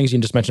it. Those things you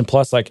just mentioned,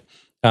 plus like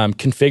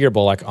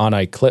configurable, like on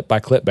a clip by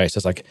clip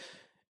basis. Like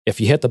if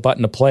you hit the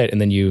button to play it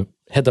and then you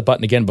hit the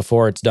button again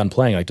before it's done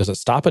playing, like does it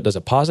stop it? Does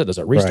it pause it? Does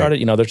it restart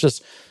it?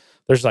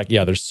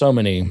 There's so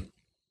many,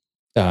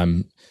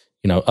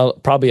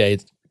 probably a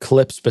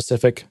clip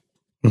specific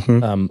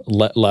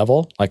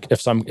level. Like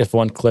if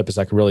one clip is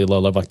like really low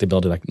level, like the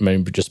ability to like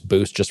maybe just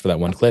boost just for that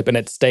one clip, and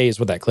it stays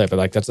with that clip.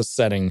 Like that's a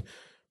setting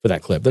for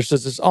that clip.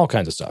 There's all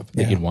kinds of stuff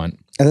that you'd want.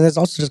 And then there's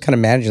also just kind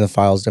of managing the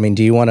files. I mean,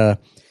 do you want to?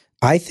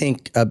 I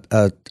think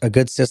a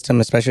good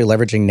system, especially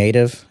leveraging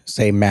native,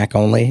 say Mac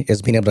only,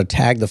 is being able to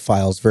tag the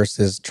files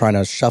versus trying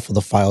to shuffle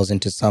the files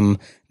into some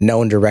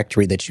known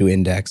directory that you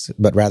index,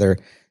 but rather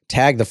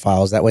tag the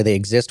files. That way they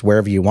exist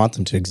wherever you want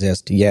them to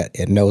exist, yet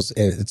it knows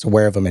it's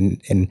aware of them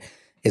and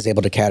is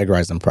able to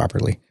categorize them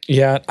properly.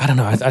 Yeah, I don't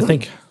know. I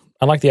think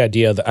I like the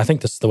idea that I think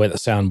this is the way the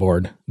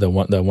soundboard, the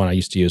one I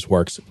used to use,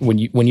 works. When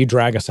you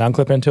drag a sound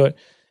clip into it,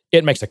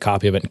 it makes a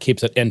copy of it and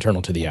keeps it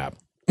internal to the app.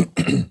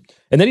 And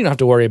then you don't have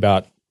to worry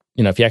about,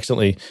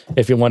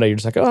 if you one day you're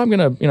just like, oh, I'm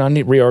going to, I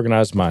need to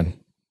reorganize my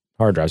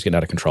hard drive's getting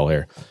out of control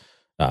here.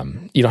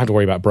 You don't have to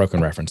worry about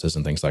broken references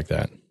and things like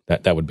that.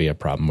 That would be a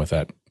problem with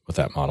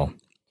that model.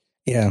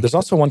 Yeah. There's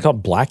also one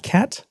called Black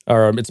Cat,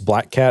 or it's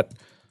Black Cat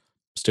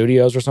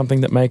Studios or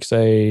something, that makes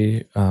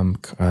a,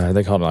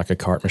 they call it like a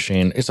cart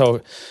machine.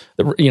 So,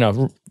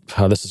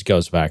 this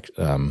goes back,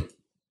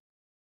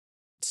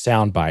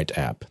 Soundbite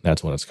app.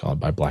 That's what it's called,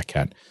 by Black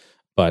Cat.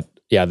 But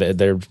yeah,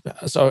 they're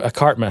so a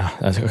cart.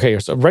 Okay,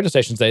 so radio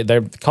stations,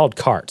 they're called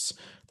carts.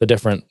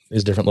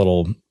 These different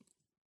little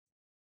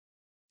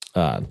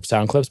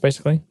sound clips,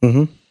 basically.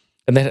 Mm-hmm.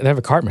 And they have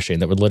a cart machine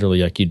that would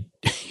literally like you'd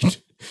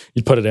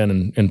put it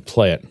in and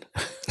play it.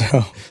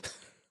 Oh,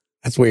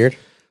 that's weird.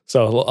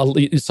 So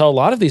a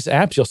lot of these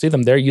apps, you'll see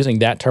them, they're using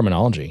that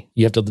terminology.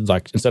 You have to,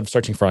 like, instead of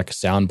searching for like a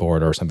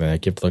soundboard or something,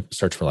 like you have to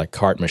search for like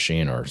cart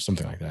machine or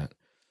something like that.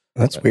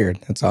 That's weird.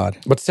 That's odd.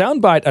 But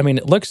Soundbite, I mean,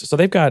 it looks, so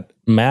they've got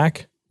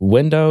Mac,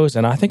 Windows,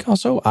 and I think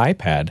also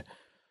iPad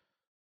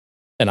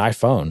and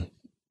iPhone.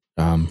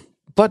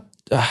 But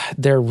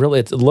they're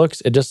really,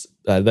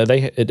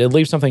 it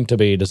leaves something to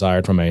be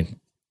desired from a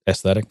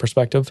aesthetic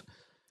perspective.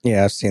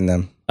 Yeah, I've seen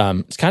them.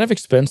 It's kind of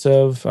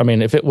expensive. I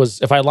mean,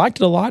 if I liked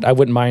it a lot, I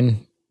wouldn't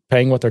mind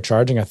paying what they're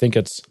charging. I think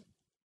it's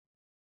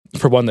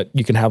for one that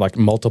you can have like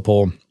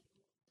multiple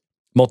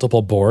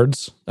multiple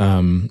boards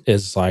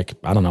is like,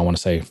 I don't know, I want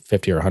to say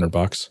 50 or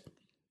 $100.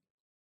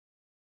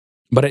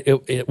 But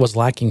it was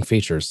lacking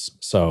features.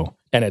 So,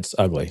 and it's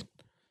ugly.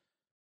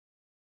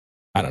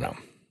 I don't know.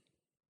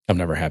 I'm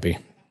never happy.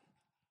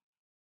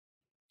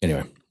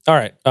 Anyway. All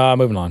right.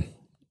 Moving on.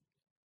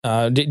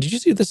 Did you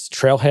see this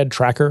Trailhead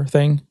tracker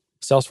thing?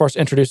 Salesforce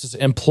introduces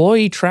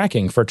employee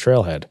tracking for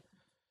Trailhead.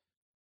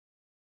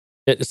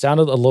 It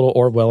sounded a little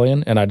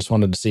Orwellian, and I just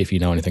wanted to see if you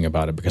know anything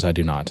about it, because I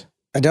do not.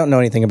 I don't know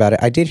anything about it.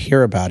 I did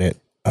hear about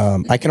it.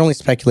 I can only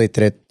speculate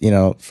that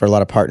it, for a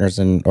lot of partners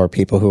or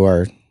people who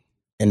are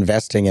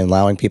investing in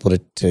allowing people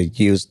to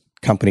use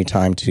company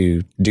time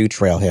to do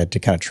Trailhead to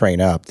kind of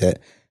train up, that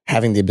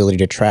having the ability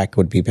to track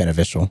would be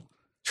beneficial.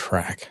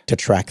 To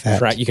track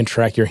that. You can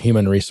track your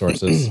human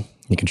resources.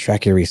 You can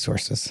track your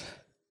resources.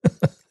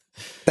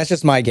 That's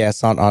just my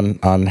guess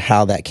on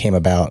how that came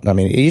about. I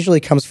mean, it usually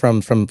comes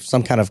from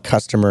some kind of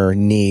customer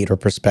need or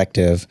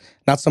perspective,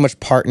 not so much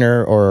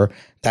partner or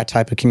that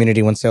type of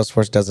community. When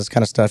Salesforce does this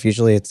kind of stuff,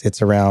 usually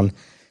it's around,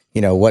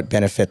 what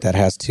benefit that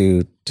has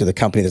to the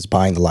company that's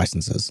buying the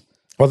licenses.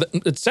 Well,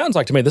 it sounds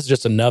like to me this is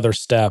just another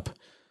step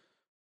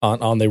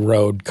on the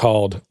road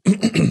called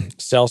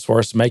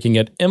Salesforce making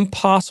it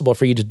impossible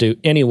for you to do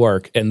any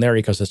work in their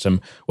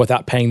ecosystem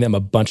without paying them a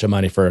bunch of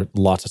money for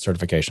lots of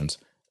certifications.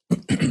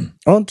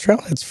 Well,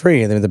 Trailhead's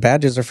free. I mean, the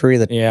badges are free.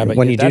 But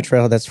when you do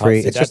Trailhead, that's free.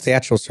 It's just the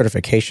actual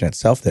certification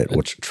itself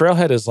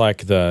Trailhead is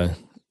like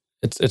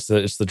it's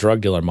the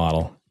drug dealer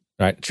model,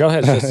 right?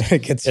 Trailhead just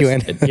it gets you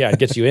in. It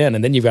gets you in,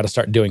 and then you've got to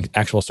start doing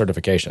actual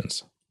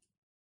certifications.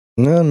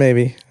 No,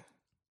 maybe.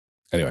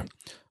 Anyway,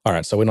 all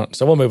right. So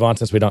we'll move on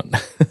since we don't know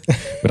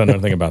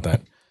anything about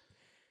that.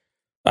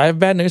 I have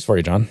bad news for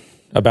you, John,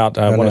 about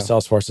one of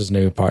Salesforce's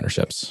new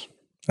partnerships.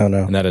 Oh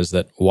no! And that is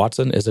that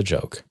Watson is a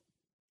joke.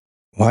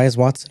 Why is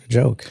Watson a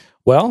joke?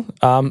 Well,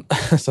 so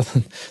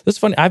this is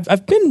funny.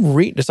 I've been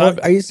reading. So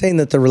are you saying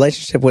that the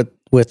relationship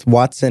with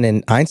Watson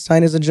and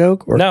Einstein is a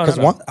joke? Or, no.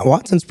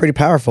 Watson's pretty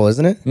powerful,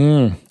 isn't it?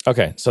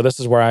 Okay, so this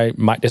is where I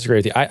might disagree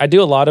with you. I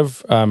do a lot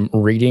of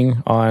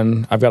reading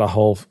on. I've got a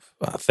whole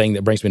thing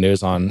that brings me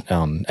news on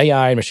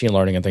AI and machine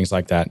learning and things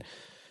like that.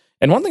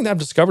 And one thing that I've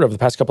discovered over the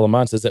past couple of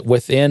months is that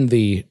within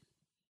the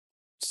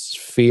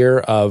sphere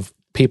of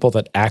people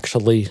that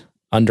actually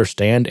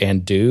understand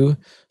and do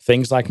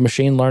things like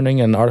machine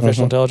learning and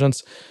artificial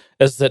intelligence,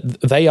 is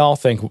that they all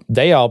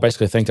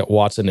basically think that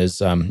Watson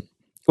is, I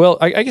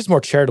guess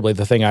more charitably,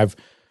 the thing I've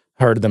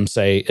heard them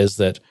say is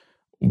that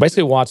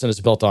basically Watson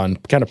is built on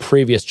kind of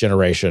previous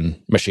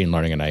generation machine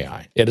learning and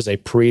AI. It is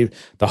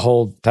that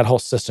whole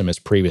system is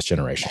previous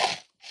generation.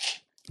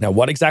 Now,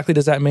 what exactly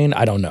does that mean?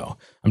 I don't know.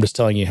 I'm just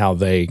telling you how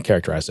they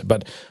characterize it.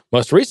 But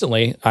most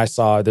recently, I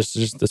saw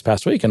this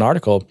past week an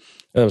article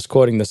that was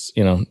quoting this,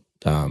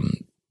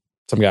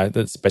 some guy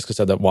that's basically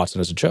said that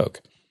Watson is a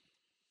joke.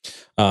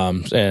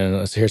 And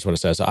here's what it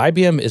says.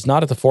 IBM is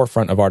not at the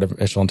forefront of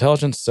artificial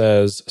intelligence,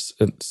 says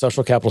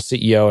Social Capital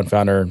CEO and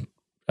founder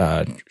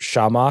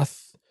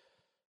Shamath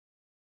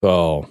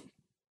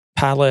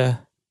Palihapitiya.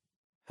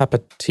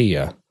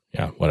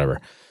 Yeah, whatever.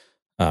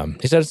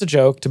 He said it's a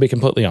joke, to be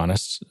completely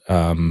honest.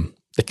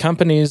 The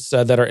companies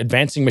that are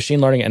advancing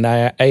machine learning and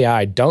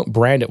AI don't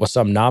brand it with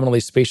some nominally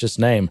specious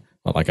name,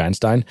 not like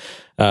Einstein,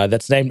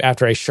 that's named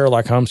after a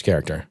Sherlock Holmes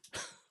character.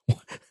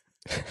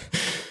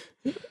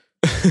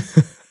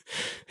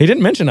 He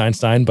didn't mention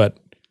Einstein, but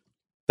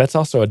that's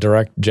also a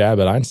direct jab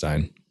at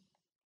Einstein.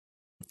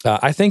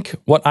 I think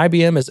what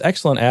IBM is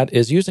excellent at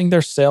is using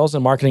their sales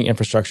and marketing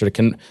infrastructure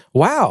to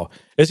Wow,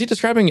 is he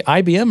describing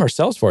IBM or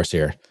Salesforce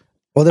here?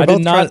 Well, that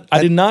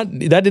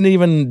didn't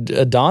even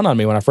dawn on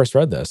me when I first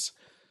read this.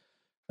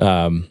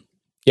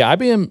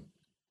 IBM.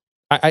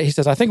 He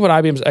says, I think what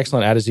IBM is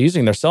excellent at is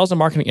using their sales and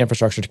marketing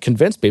infrastructure to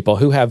convince people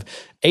who have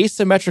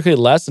asymmetrically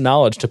less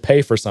knowledge to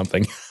pay for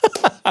something.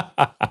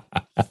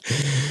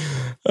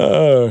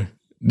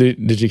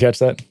 Did you catch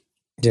that?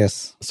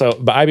 Yes. So,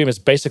 but IBM is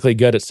basically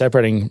good at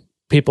separating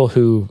people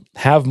who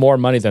have more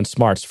money than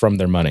smarts from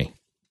their money.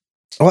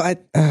 Well,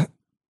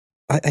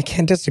 I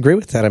can't disagree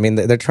with that. I mean,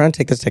 they're trying to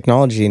take this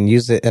technology and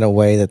use it in a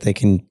way that they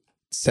can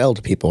sell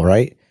to people,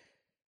 right?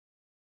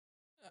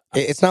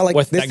 It's not like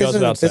it's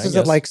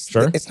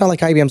not like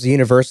IBM's a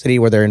university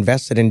where they're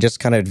invested in just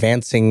kind of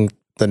advancing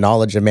the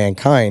knowledge of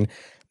mankind.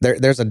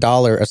 There's a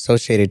dollar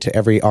associated to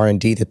every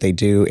R&D that they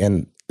do,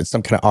 and it's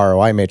some kind of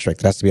ROI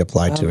matrix that has to be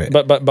applied to it.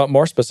 But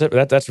more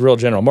specific, that's real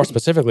general. More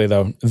specifically,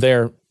 though,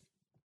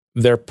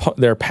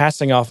 they're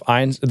passing off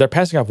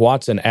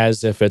Watson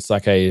as if it's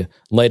like a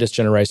latest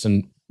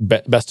generation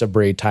best of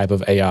breed type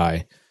of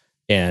AI,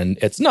 and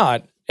it's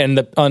not. And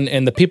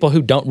the people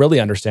who don't really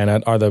understand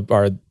it are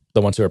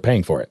the ones who are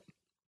paying for it.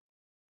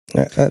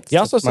 He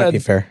also said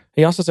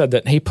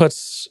that he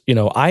puts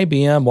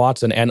IBM,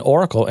 Watson, and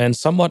Oracle in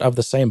somewhat of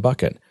the same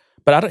bucket.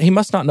 But he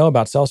must not know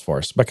about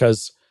Salesforce,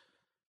 because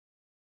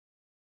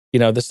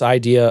this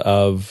idea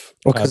of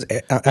because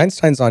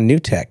Einstein's on New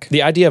Tech.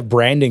 The idea of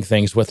branding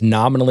things with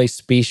nominally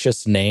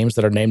specious names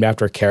that are named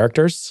after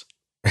characters.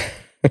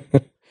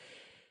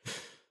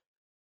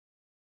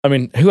 I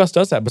mean, who else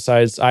does that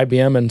besides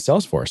IBM and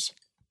Salesforce?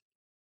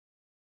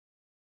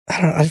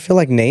 I feel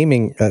like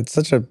naming that's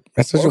such a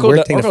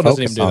weird thing to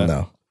focus on,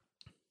 though.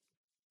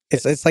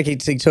 It's like he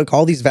took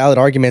all these valid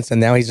arguments and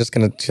now he's just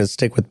going to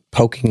stick with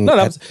poking,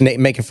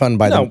 making fun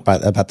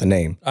about the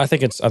name. I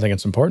think it's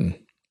important.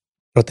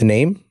 What, the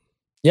name?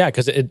 Yeah,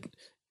 because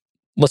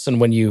listen,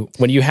 when you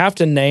have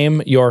to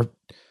name your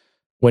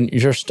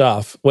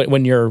stuff,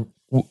 when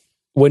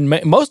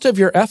most of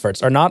your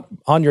efforts are not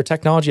on your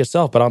technology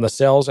itself, but on the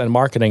sales and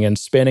marketing and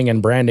spinning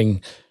and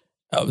branding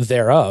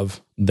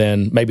thereof,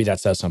 then maybe that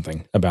says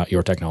something about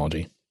your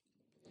technology.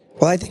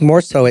 Well, I think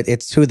more so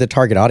it's who the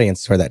target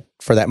audience for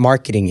that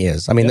marketing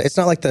is. I mean, It's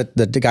not like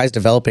the guys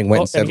developing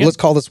went and said, let's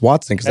call this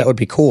Watson, because that would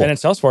be cool. And in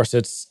Salesforce,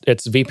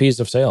 it's VPs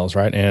of sales,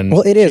 right? And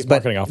well, it is,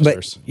 marketing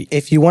officers. But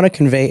if you want to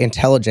convey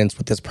intelligence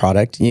with this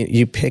product,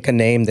 you pick a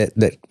name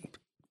that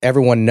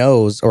everyone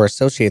knows or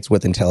associates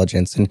with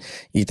intelligence, and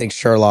you think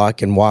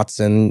Sherlock and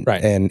Watson,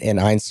 right, and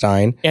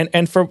Einstein.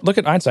 And look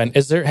at Einstein.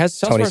 Has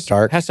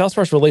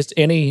Salesforce released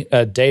any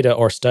data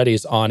or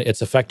studies on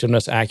its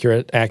effectiveness,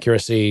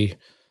 accuracy,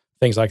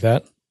 things like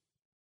that?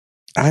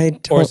 I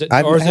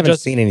haven't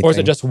seen anything. Or is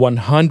it just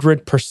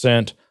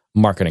 100%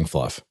 marketing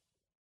fluff?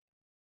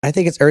 I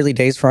think it's early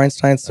days for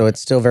Einstein, so it's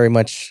still very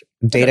much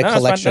data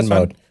collection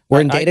mode.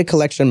 We're in data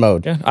collection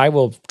mode. Yeah, I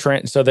will.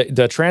 So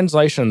the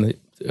translation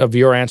of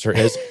your answer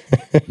is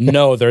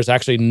no, there's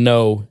actually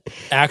no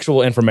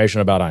actual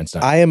information about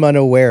Einstein. I am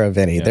unaware of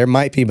any. Yeah. There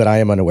might be, but I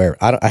am unaware.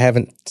 I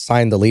haven't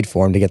signed the lead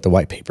form to get the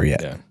white paper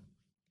yet. Yeah.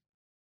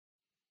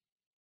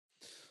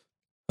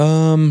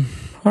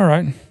 All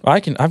right.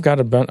 I've got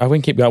we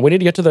can keep going. We need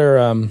to get to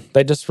their,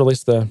 they just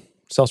released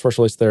Salesforce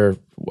released their,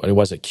 what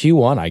was it?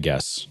 Q1, I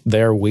guess.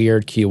 Their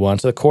weird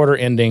Q1. So the quarter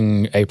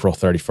ending April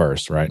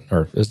 31st, right?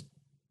 Or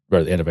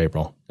the end of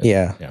April.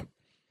 Yeah. Yeah.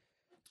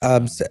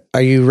 So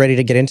are you ready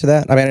to get into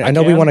that? I mean, I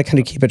know we want to kind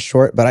of keep it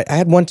short, but I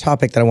had one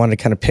topic that I wanted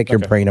to kind of pick your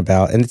brain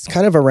about, and it's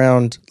kind of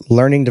around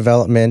learning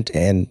development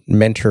and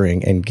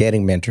mentoring and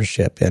getting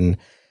mentorship and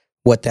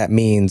what that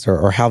means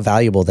or how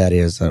valuable that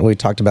is. We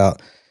talked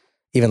about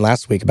even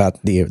last week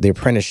about the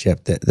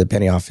apprenticeship that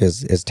Benioff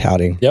is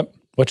touting. Yep,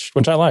 which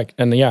I like.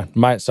 And yeah,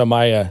 my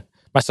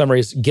summary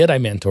is get a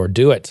mentor,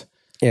 do it.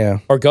 Yeah.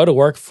 Or go to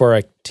work for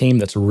a team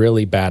that's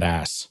really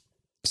badass.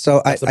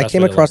 So I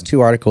came across two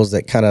articles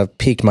that kind of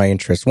piqued my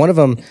interest. One of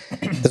them,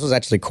 this was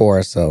actually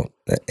Quora. So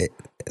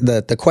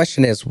the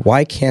question is,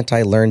 why can't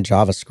I learn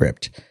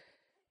JavaScript?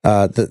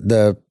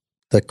 The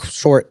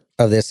short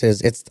of this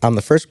is, I'm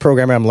the first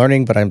programmer I'm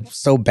learning, but I'm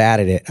so bad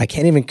at it. I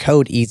can't even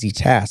code easy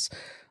tasks.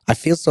 I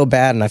feel so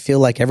bad, and I feel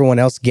like everyone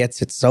else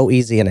gets it so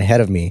easy and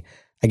ahead of me.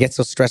 I get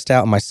so stressed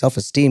out, and my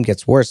self-esteem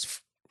gets worse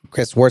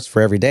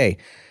for every day.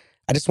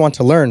 I just want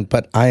to learn,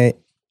 but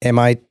am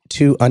I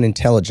too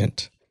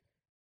unintelligent?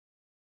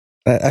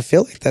 I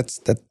feel like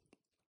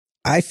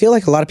I feel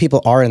like a lot of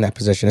people are in that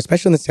position,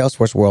 especially in the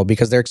Salesforce world,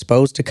 because they're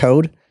exposed to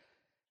code.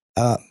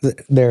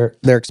 They're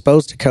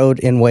exposed to code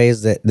in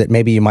ways that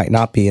maybe you might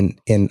not be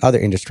in other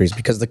industries,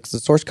 because the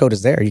source code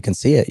is there. You can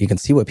see it. You can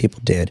see what people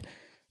did.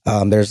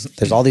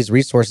 There's all these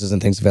resources and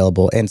things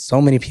available, and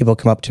so many people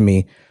come up to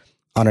me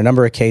on a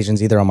number of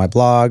occasions, either on my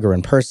blog or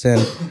in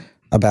person,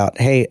 about,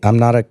 hey, I'm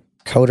not a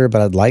coder,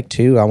 but I'd like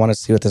to. I want to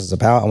see what this is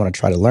about. I want to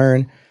try to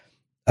learn.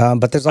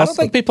 But there's also, I don't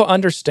think people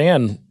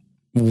understand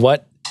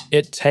what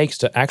it takes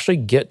to actually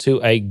get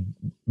to a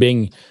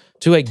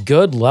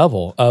good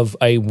level of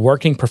a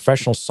working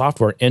professional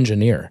software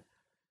engineer.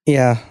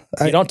 Yeah,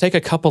 you don't take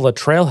a couple of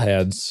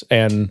trailheads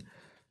and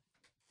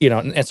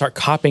start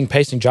copying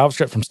pasting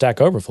JavaScript from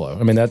Stack Overflow.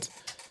 I mean, that's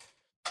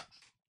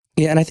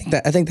and I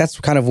think that's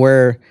kind of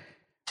where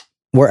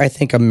I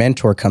think a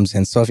mentor comes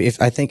in. So if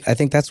I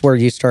think that's where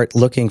you start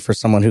looking for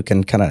someone who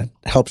can kind of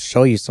help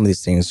show you some of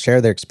these things,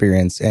 share their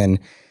experience, and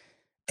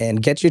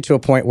get you to a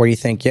point where you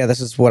think, yeah, this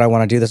is what I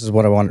want to do. This is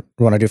what I want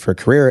to do for a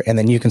career. And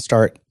then you can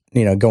start,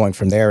 going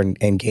from there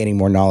and gaining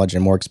more knowledge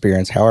and more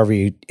experience, however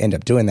you end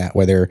up doing that,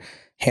 whether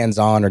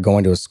hands-on or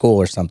going to a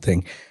school or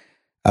something.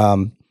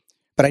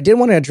 But I did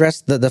want to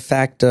address the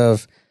fact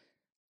of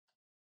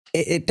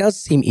it does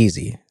seem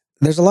easy.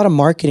 There's a lot of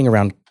marketing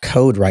around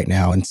code right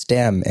now and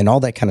STEM and all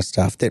that kind of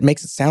stuff that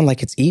makes it sound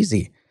like it's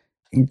easy.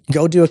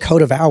 Go do a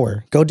code of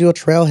hour, go do a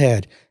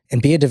Trailhead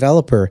and be a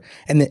developer.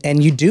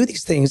 And you do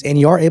these things and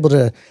you are able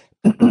to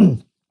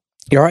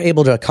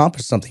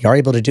accomplish something. You are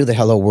able to do the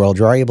hello world.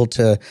 You are able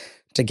to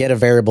get a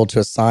variable to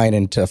assign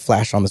and to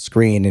flash on the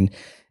screen. And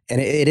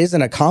it is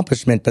an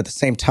accomplishment, but at the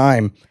same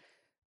time,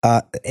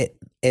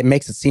 it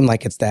makes it seem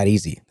like it's that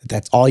easy.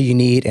 That's all you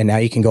need, and now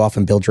you can go off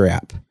and build your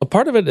app. A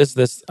part of it is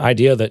this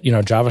idea that,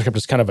 JavaScript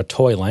is kind of a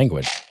toy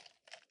language.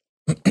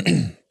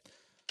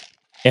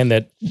 And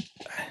that,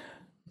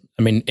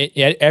 I mean,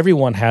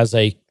 everyone has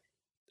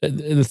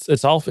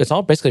it's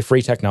all basically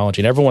free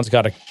technology, and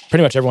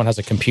pretty much everyone has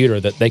a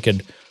computer that they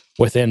could,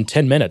 within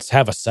 10 minutes,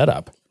 have a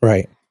setup.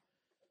 Right.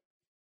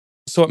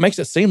 So it makes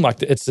it seem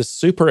like it's this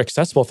super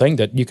accessible thing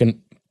that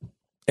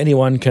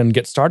anyone can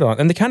get started on,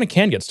 and they kind of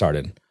can get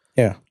started.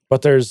 Yeah.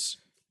 But it is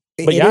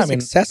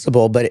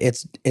accessible, but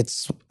it's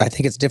I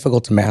think it's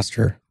difficult to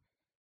master.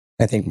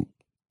 I think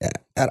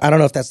I don't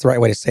know if that's the right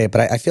way to say it,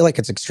 but I feel like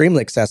it's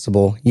extremely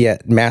accessible,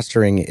 yet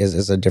mastering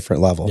is a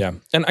different level. Yeah.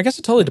 And I guess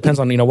it totally depends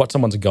on, what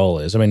someone's goal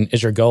is. I mean,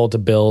 is your goal to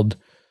build,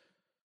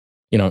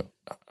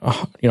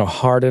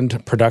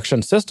 hardened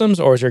production systems,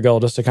 or is your goal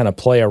just to kind of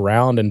play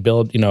around and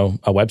build,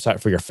 a website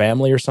for your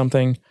family or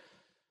something?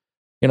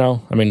 I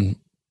mean,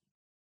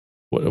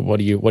 what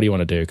do you want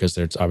to do? Because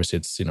there's obviously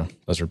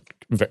those are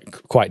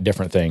quite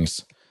different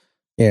things.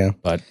 Yeah.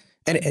 But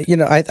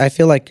I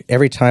feel like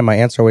every time my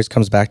answer always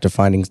comes back to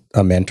finding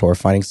a mentor,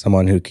 finding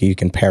someone who you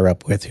can pair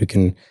up with, who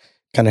can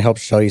kind of help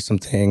show you some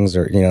things,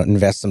 or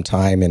invest some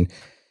time and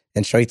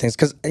show you things.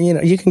 Because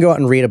you can go out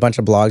and read a bunch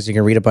of blogs, you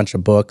can read a bunch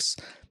of books,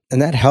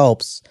 and that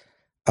helps.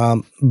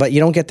 But you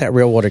don't get that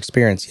real world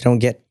experience. You don't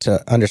get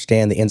to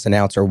understand the ins and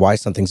outs, or why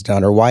something's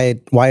done, or why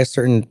a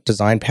certain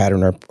design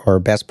pattern or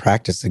best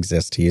practice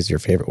exists, to use your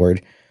favorite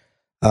word.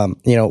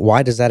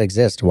 Why does that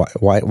exist?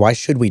 Why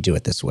should we do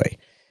it this way?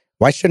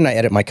 Why shouldn't I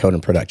edit my code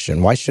in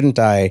production? Why shouldn't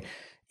I,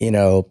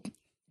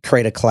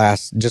 create a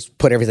class, just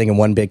put everything in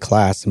one big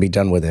class and be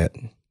done with it?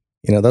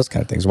 Those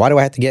kind of things. Why do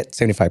I have to get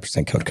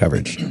 75% code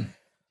coverage?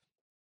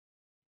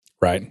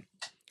 Right.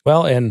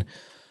 Well, and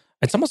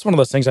it's almost one of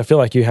those things I feel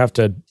like you have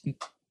to,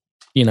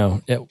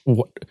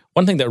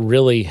 one thing that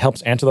really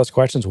helps answer those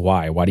questions,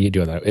 why do you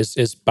do that,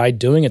 is by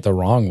doing it the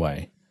wrong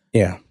way.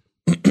 Yeah.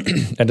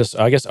 And just,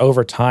 I guess,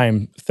 over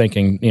time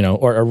thinking,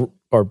 or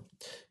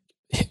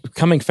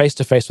coming face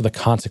to face with the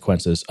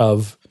consequences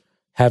of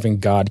having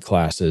God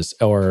classes,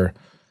 or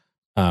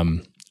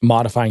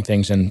modifying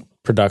things in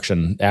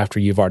production after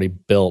you've already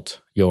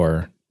built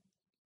your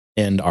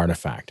end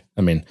artifact.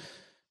 I mean,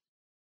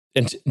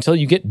 until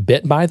you get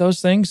bit by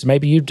those things,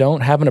 maybe you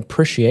don't have an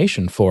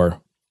appreciation for,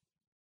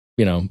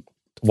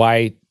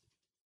 why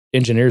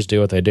engineers do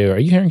what they do. Are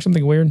you hearing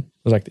something weird? It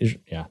was like,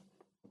 yeah.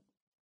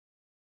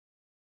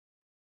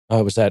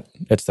 Oh, it's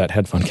that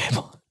headphone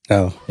cable.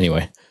 Oh,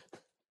 anyway.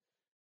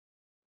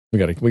 We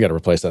gotta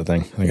replace that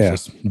thing. I think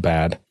it's just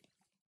bad.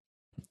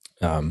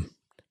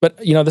 But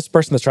this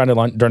person that's trying to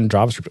learn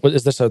JavaScript,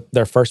 is this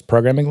their first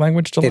programming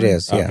language to learn? It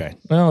is, yeah. Okay.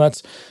 Well, I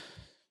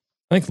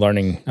think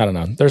learning, I don't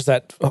know. There's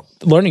that,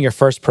 learning your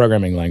first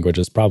programming language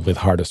is probably the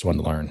hardest one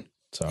to learn.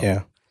 So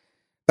yeah.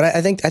 But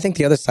I think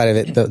the other side of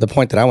it, the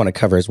point that I want to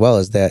cover as well,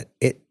 is that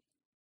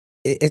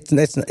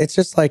it's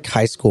just like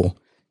high school.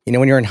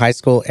 When you're in high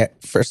school,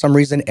 for some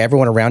reason,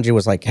 everyone around you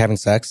was like having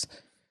sex,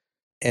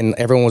 and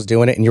everyone was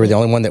doing it, and you were the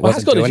only one that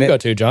wasn't doing it. What high school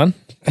did you go to, John?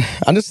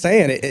 I'm just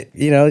saying,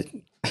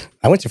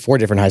 I went to 4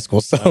 different high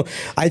schools, so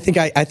I think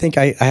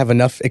I have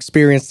enough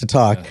experience to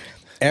talk. Yeah.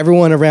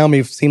 Everyone around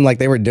me seemed like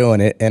they were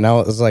doing it, and I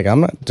was like, I'm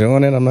not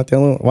doing it. I'm not the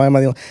only one. Why am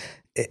I the only?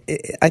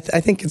 I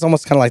think it's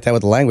almost kind of like that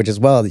with the language as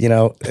well,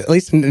 at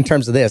least in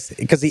terms of this,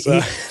 because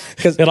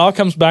it all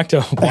comes back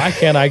to, why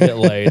can't I get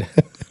laid?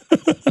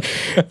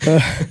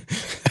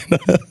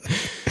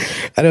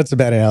 I know it's a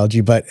bad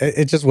analogy, but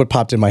it's just what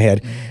popped in my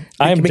head.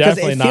 I'm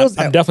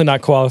definitely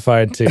not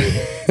qualified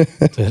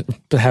to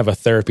have a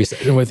therapy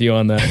session with you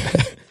on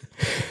that.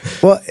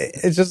 Well,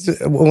 it's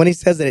just when he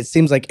says that, it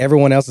seems like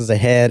everyone else is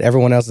ahead.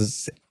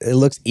 It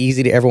looks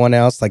easy to everyone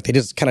else. Like they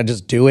just kind of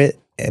just do it,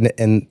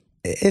 and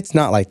it's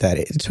not like that.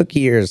 It took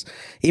years.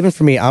 Even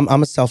for me, I'm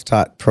a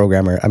self-taught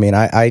programmer. I mean,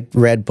 I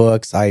read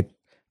books. I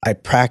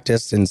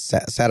practiced and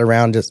sat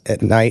around just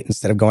at night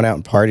instead of going out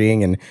and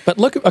partying. But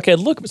look.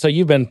 So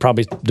you've been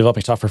probably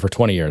developing software for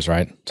 20 years,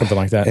 right? Something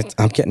like that.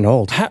 I'm getting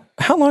old.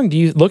 How long do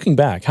you, looking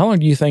back, how long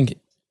do you think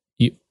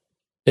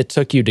it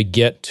took you to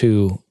get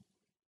to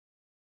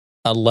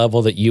a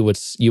level that you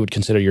would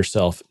consider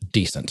yourself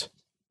decent?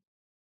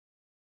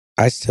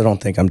 I still don't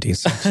think I'm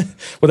decent.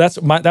 Well,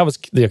 that was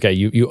okay.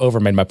 You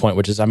overmade my point,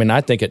 which is, I mean, I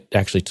think it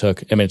actually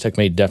took. I mean, it took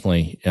me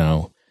definitely,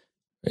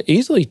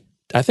 easily.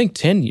 I think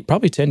 10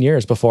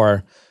 years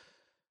before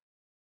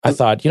I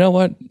thought, you know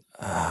what?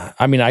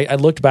 I mean, I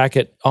looked back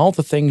at all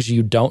the things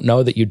you don't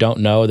know that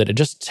it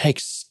just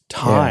takes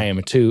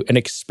time to an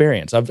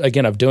experience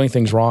of doing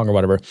things wrong or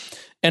whatever,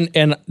 and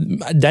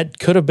that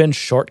could have been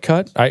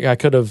shortcut. I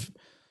could have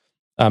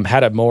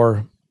had a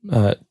more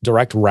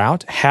direct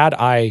route had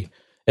I,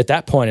 at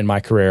that point in my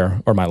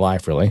career or my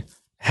life, really,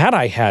 had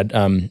I had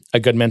a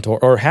good mentor,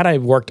 or had I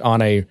worked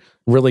on a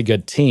really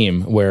good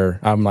team where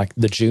I'm like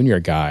the junior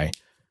guy,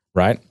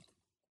 right?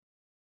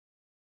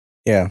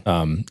 Yeah.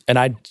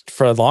 And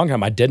for a long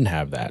time, I didn't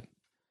have that.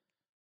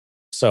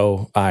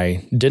 So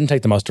I didn't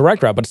take the most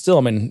direct route, but still,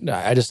 I mean,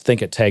 I just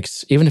think it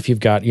takes, even if you've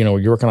got, you're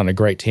working on a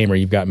great team or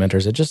you've got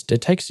mentors, it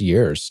takes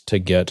years to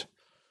get.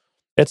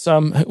 It's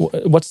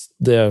what's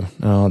the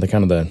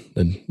kind of the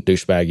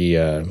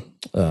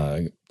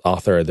douchebaggy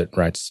author that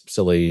writes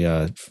silly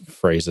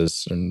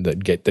phrases and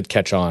that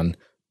catch on,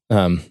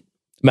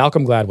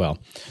 Malcolm Gladwell.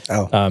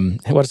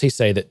 What does he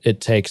say? That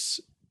it takes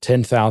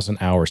 10,000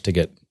 hours to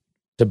get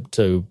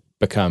to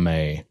become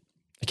I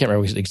can't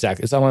remember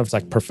exactly. I don't know if it's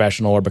like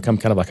professional or become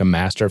kind of like a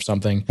master of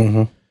something.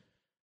 Mm-hmm.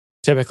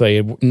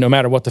 Typically, no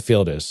matter what the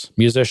field is,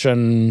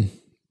 musician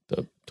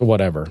to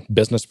whatever,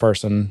 business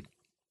person,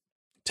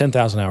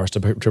 10,000 hours to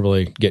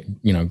really get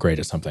great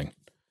at something.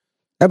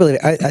 I believe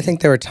it. I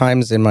think there were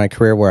times in my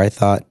career where I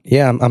thought,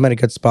 yeah, I'm in a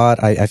good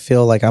spot. I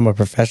feel like I'm a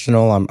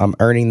professional. I'm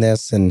earning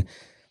this. And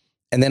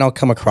then I'll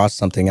come across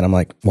something and I'm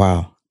like,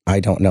 wow, I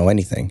don't know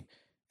anything.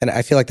 And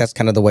I feel like that's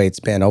kind of the way it's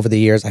been over the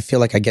years. I feel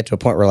like I get to a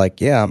point where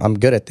like, yeah, I'm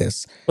good at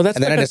this. Well,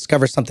 and then I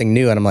discover something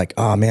new and I'm like,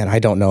 oh man, I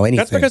don't know anything.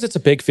 That's because it's a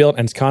big field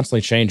and it's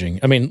constantly changing.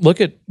 I mean, look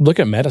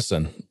at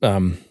medicine,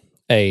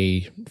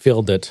 a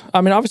field that,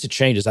 I mean, obviously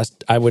changes.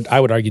 I would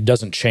argue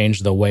doesn't change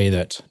the way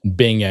that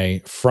being a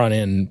front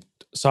end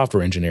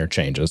software engineer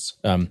changes.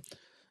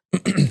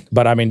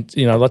 But I mean,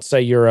 let's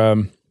say you're, I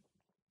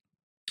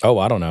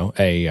don't know,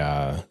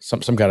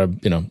 some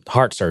kind of,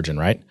 heart surgeon,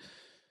 right?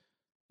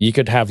 You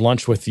could have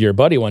lunch with your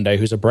buddy one day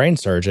who's a brain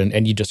surgeon,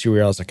 and you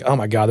realize like, oh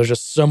my God, there's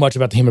just so much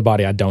about the human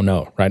body I don't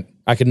know, right?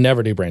 I could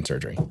never do brain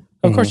surgery.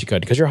 Of course you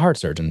could, because you're a heart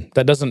surgeon.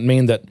 That doesn't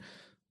mean that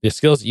the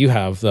skills that you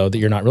have, though, that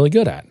you're not really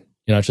good at.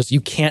 It's just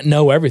you can't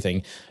know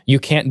everything. You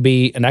can't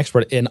be an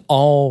expert in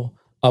all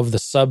of the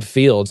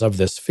subfields of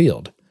this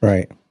field.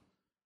 Right.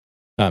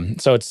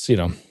 So it's,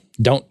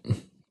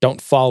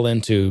 don't fall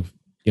into,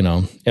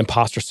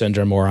 imposter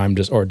syndrome or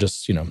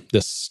just,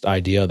 this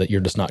idea that you're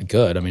just not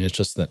good. I mean, it's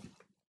just that.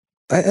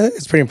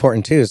 It's pretty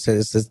important too,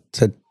 is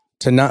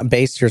to not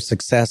base your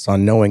success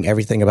on knowing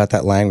everything about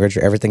that language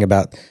or everything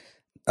about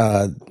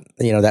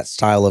that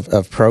style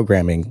of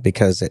programming,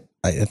 because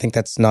I think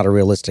that's not a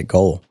realistic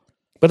goal.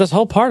 But this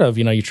whole part of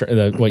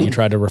what you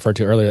tried to refer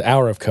to earlier, the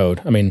hour of code.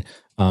 I mean,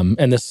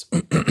 and this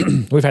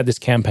we've had these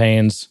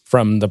campaigns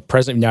from the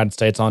president of the United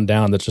States on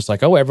down that's just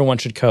like, oh, everyone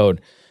should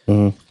code.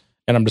 Mm-hmm.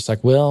 And I'm just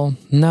like, well,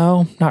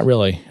 no, not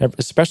really.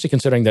 Especially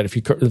considering that if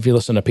you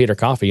listen to Peter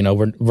Coffey,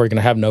 we're going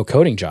to have no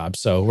coding jobs.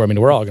 So I mean,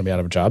 we're all going to be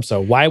out of a job.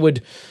 So why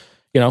would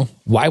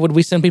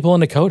we send people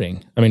into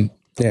coding? I mean,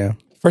 yeah.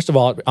 First of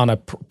all, on a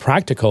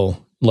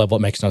practical level,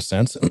 it makes no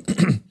sense.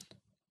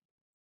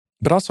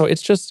 But also,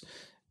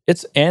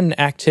 it's an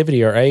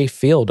activity or a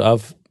field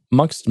of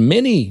amongst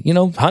many,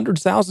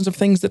 hundreds, thousands of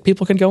things that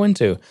people can go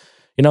into.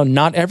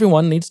 Not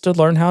everyone needs to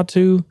learn how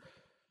to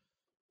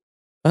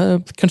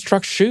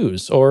construct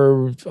shoes,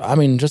 or I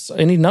mean, just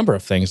any number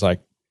of things.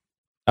 Like,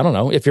 I don't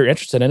know, if you're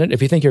interested in it, if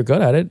you think you're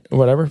good at it, or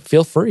whatever,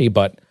 feel free.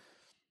 But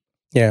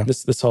yeah,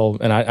 this whole,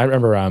 and I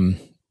remember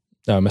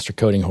Mr.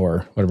 Coding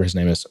Horror, whatever his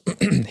name is,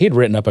 he'd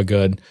written up a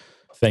good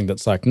thing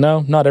that's like,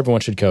 no, not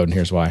everyone should code, and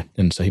here's why.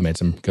 And so he made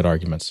some good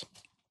arguments.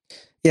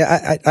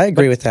 Yeah, I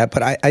agree with that,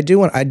 but I do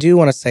want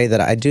to say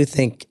that I do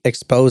think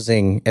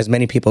exposing as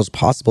many people as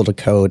possible to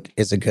code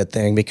is a good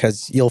thing,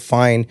 because you'll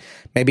find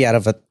maybe out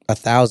of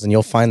 1,000,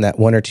 you'll find that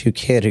one or two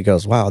kid who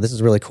goes, "Wow, this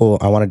is really cool.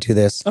 I want to do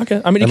this."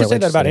 Okay, I mean, you can say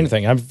that about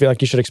anything. I feel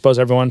like you should expose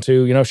everyone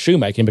to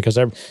shoemaking, because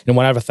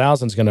one out of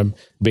 1,000 is going to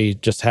be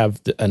just have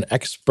an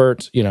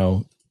expert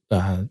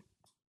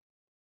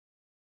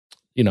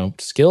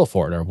skill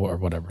for it or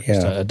whatever,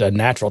 just a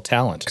natural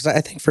talent. Because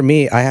I think for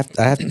me, I have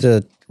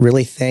to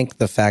really thank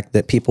the fact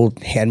that people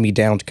hand me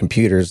down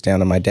computers down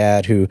to my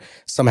dad, who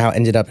somehow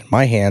ended up in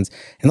my hands,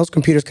 and those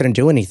computers couldn't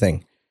do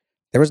anything.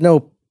 There was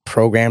no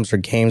programs or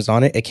games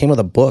on it. It came with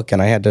a book,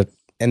 and I had to,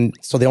 and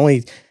so the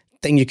only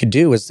thing you could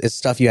do is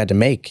stuff you had to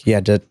make. You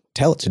had to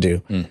tell it to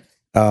do.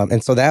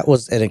 And so that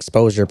was an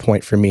exposure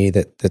point for me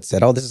that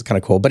said, oh, this is kind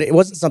of cool. But it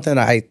wasn't something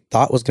that I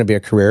thought was going to be a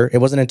career. It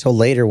wasn't until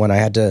later, when I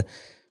had to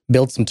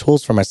build some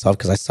tools for myself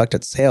because I sucked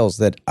at sales,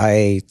 that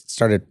I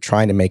started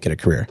trying to make it a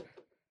career.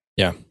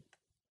 Yeah.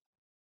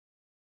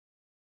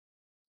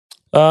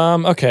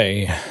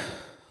 Okay.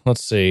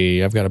 Let's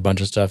see. I've got a bunch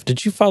of stuff.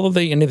 Did you follow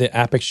any of the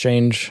App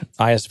Exchange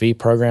ISV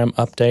program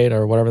update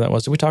or whatever that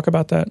was? Did we talk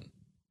about that?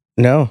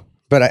 No,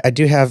 but I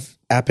do have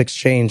App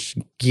Exchange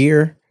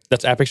gear.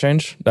 That's App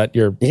Exchange?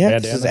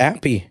 This is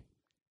Appy.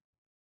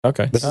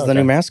 Okay. This is the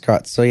new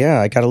mascot. So yeah,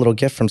 I got a little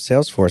gift from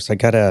Salesforce. I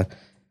got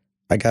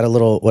a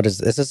little, what is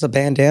this, a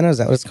bandana? Is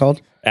that what it's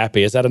called?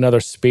 Appy. Is that another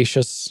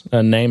specious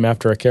name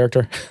after a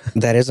character?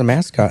 That is a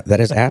mascot. That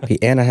is Appy.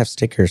 And I have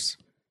stickers.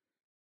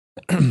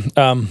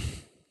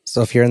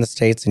 So if you're in the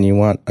States and you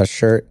want a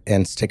shirt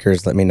and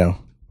stickers, let me know.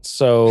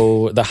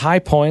 So the high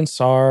points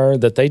are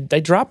that they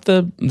dropped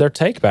their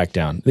take back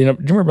down. Do you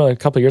remember a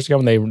couple of years ago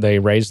when they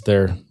raised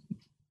their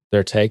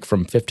take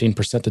from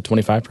 15% to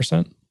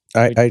 25%?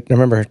 I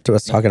remember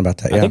us talking about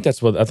that. Yeah.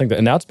 I think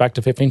and now it's back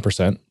to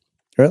 15%.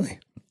 Really?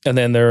 And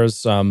then there's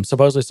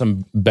supposedly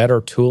some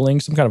better tooling,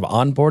 some kind of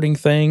onboarding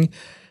thing. I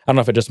don't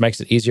know if it just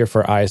makes it easier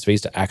for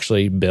ISVs to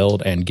actually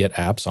build and get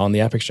apps on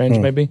the App Exchange,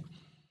 maybe.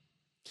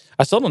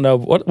 I still don't know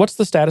what's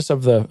the status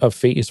of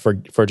fees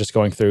for just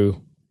going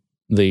through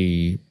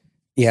the.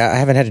 Yeah, I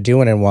haven't had to do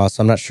one in a while, so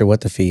I'm not sure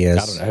what the fee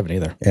is. I haven't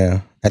either.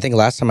 Yeah, I think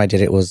last time I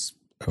did it was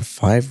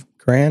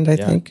 $5,000. I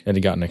think it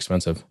had gotten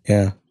expensive.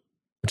 Yeah,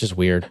 which is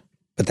weird.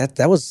 But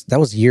that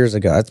was years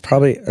ago. It's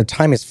probably,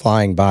 time is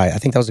flying by. I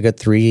think that was a good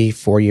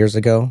 3-4 years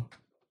ago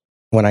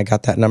when I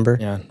got that number.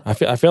 Yeah, I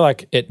feel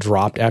like it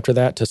dropped after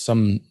that to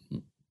some,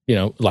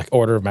 like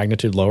order of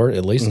magnitude lower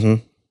at least.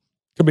 Mm-hmm.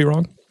 Could be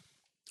wrong.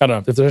 I don't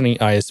know if there's any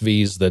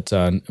ISVs that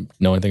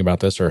know anything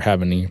about this or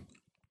can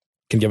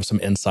give us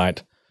some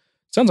insight.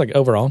 Sounds like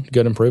overall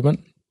good improvement.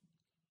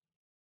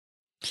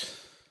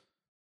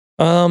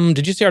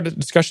 Did you see our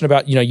discussion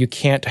about, you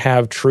can't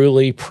have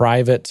truly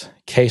private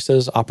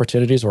cases,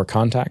 opportunities, or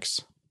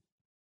contacts?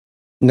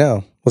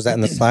 No. Was that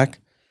in the Slack?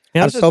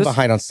 Yeah, I'm so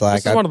behind on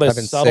Slack. This is one of the I've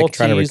been sick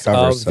trying to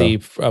recover.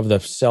 of the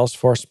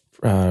Salesforce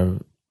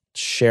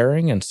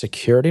sharing and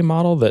security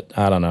model that,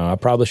 I don't know, I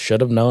probably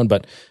should have known,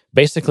 but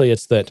basically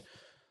it's that,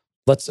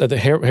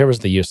 here was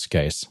the use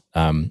case.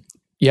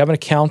 You have an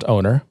account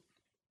owner,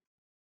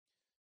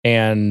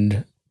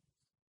 and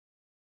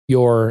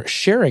your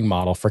sharing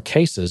model for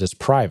cases is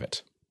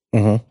private.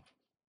 Mm-hmm.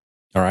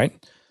 All right.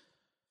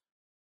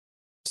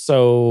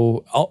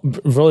 So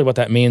really what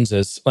that means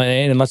is,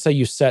 and let's say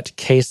you set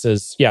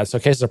cases, so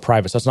cases are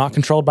private. So it's not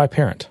controlled by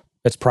parent.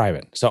 It's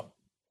private. So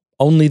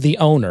only the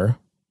owner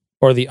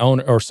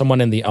or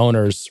someone in the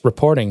owner's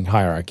reporting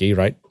hierarchy,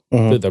 right?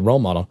 Mm-hmm. The role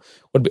model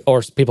would be,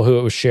 or people who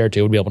it was shared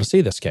to would be able to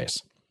see this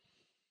case.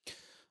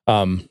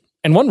 And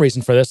one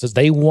reason for this is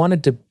they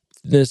wanted to,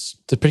 this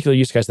particular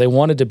use case, they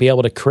wanted to be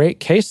able to create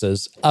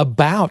cases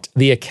about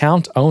the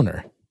account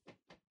owner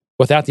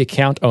without the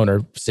account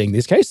owner seeing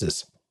these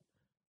cases.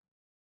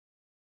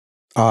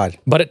 Odd.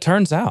 But it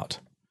turns out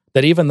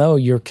that even though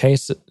your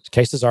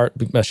cases are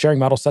a sharing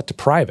model set to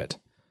private,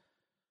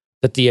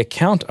 that the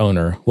account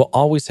owner will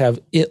always have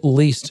at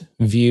least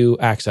view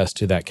access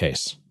to that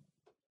case.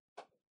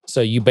 So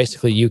you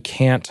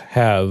can't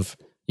have,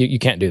 you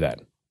can't do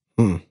that.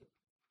 Should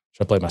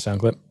I play my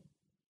sound clip?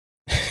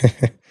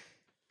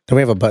 Do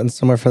we have a button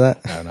somewhere for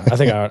that? I don't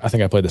know. I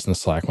think I played this in the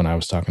Slack when I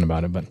was talking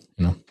about it, but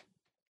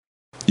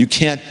you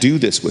can't do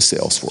this with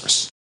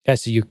Salesforce. Yeah,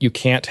 so you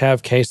can't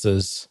have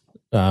cases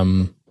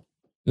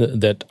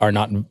that are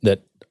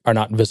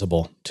not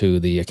visible to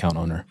the account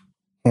owner.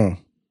 They're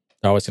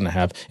always going to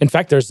have. In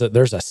fact, there's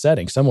a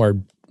setting somewhere.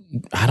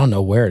 I don't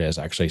know where it is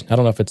actually. I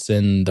don't know if it's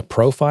in the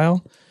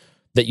profile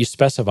that you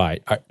specify.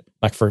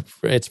 Like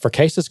it's for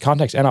cases,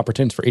 contexts, and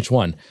opportunities for each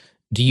one.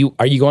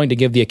 Are you going to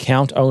give the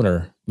account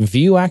owner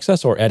view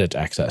access or edit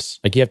access?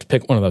 Like you have to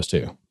pick one of those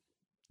two.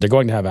 They're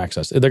going to have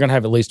access. They're going to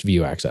have at least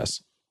view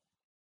access.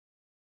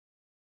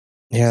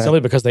 Yeah. Simply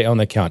because they own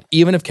the account,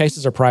 even if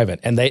cases are private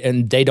and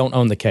they don't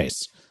own the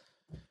case.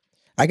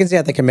 I can see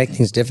how they can make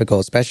things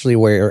difficult, especially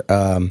where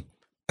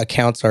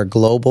accounts are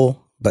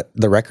global, but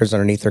the records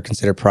underneath are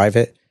considered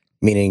private,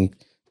 meaning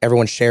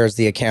everyone shares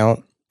the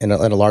account in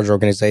a larger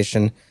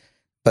organization,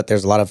 but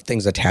there's a lot of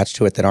things attached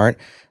to it that aren't.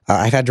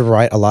 I've had to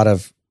write a lot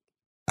of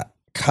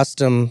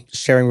custom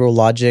sharing rule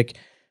logic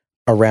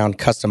around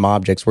custom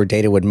objects where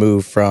data would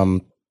move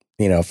from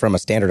a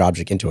standard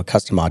object into a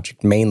custom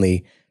object,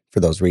 mainly for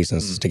those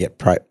reasons, to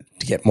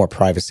get more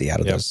privacy out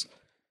of those.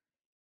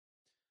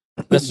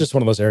 That's just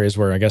one of those areas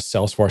where I guess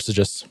Salesforce is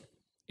just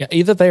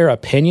either they are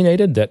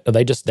opinionated that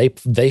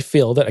they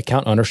feel that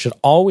account owners should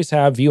always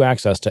have view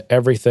access to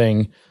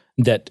everything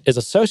that is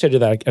associated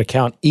with that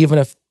account, even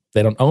if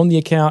they don't own the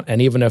account,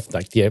 and even if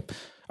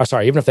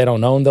even if they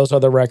don't own those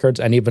other records,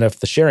 and even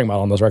if the sharing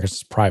model on those records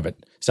is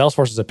private.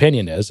 Salesforce's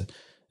opinion is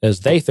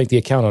they think the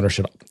account owner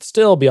should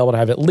still be able to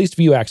have at least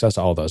view access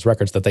to all those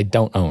records that they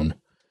don't own.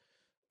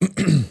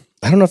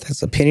 I don't know if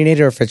that's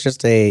opinionated or if it's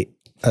just a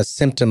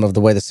symptom of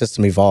the way the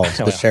system evolves,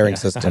 the sharing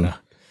system.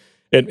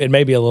 It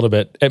may be a little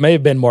bit, it may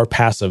have been more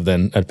passive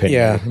than opinion.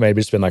 Yeah. It may have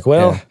just been like,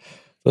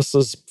 this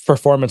is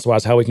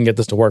performance-wise how we can get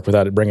this to work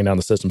without it bringing down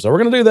the system. So we're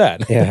going to do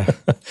that. Yeah.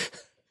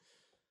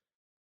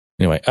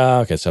 Anyway,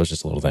 okay, so it was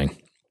just a little thing.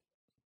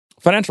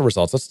 Financial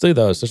results, let's do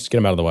those. Let's just get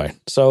them out of the way.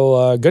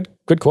 So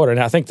good quarter.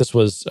 And I think this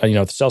was,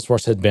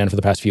 Salesforce had been for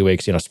the past few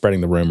weeks, spreading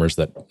the rumors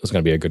that it was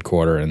going to be a good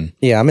quarter. And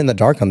yeah, I'm in the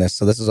dark on this,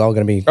 so this is all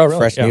going to be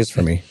fresh news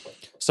for me.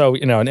 So,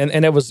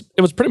 and it was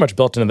pretty much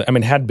built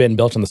into had been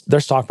built in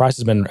their stock price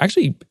has been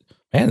actually,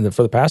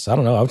 for the past, I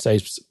don't know, I would say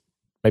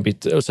maybe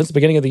since the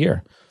beginning of the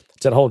year.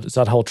 It's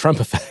that whole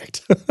Trump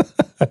effect.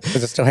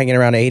 Is it still hanging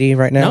around 80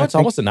 right now? No, it's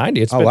almost at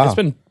 90. It's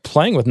been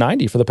playing with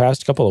 90 for the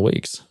past couple of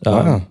weeks.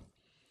 Wow.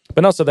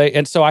 But no,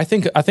 so I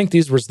think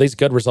these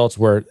good results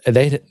were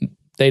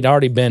they'd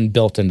already been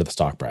built into the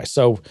stock price.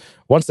 So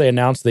once they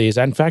announced these,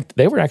 in fact,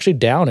 they were actually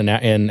down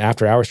in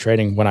after hours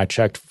trading when I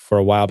checked for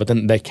a while, but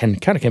then they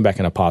kind of came back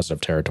in a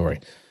positive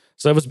territory.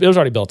 So it was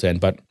already built in,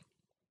 but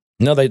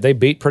no, they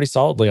beat pretty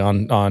solidly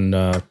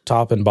on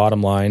top and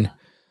bottom line.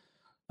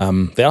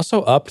 They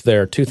also upped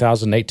their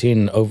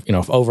 2018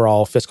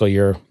 overall fiscal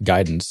year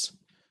guidance,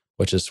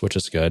 which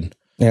is good.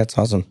 Yeah, it's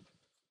awesome.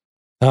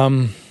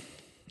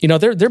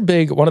 They're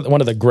big.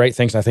 One of the great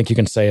things I think you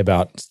can say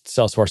about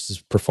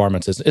Salesforce's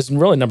performance is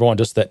really number one,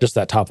 just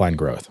that top line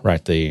growth,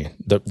 right? The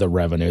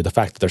revenue, the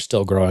fact that they're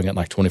still growing at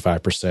like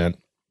 25%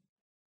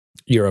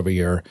 year over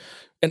year,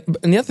 and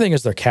the other thing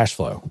is their cash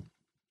flow.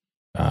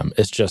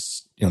 It's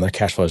just their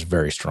cash flow is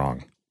very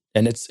strong,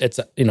 and it's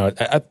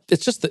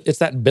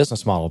that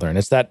business model there, and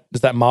it's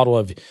that model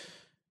of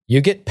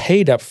you get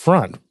paid up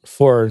front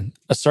for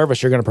a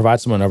service you're going to provide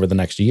someone over the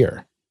next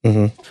year.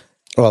 Mm-hmm.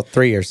 Well,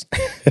 3 years.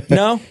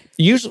 No.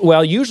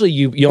 Usually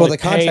you only the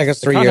contract is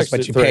 3 years,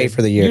 but you pay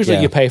for the year.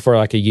 Usually you pay for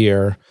like a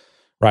year,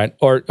 right?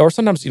 Or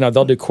sometimes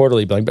they'll do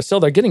quarterly billing, but still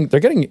they're getting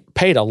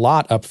paid a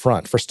lot up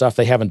front for stuff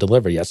they haven't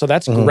delivered yet. So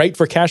that's great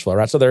for cash flow,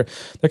 right? So their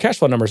cash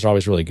flow numbers are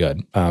always really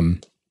good.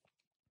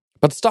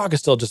 But the stock is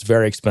still just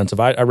very expensive.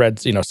 I read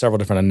several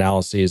different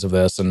analyses of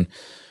this, and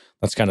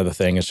that's kind of the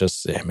thing. It's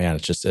just,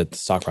 the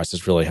stock price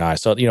is really high.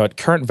 So at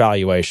current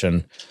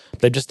valuation,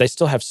 they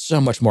still have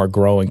so much more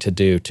growing to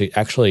do to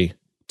actually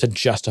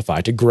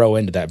to grow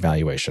into that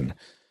valuation.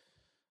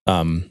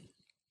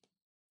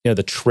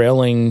 The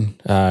trailing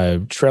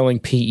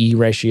PE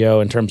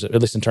ratio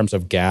at least in terms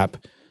of GAAP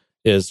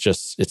is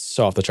it's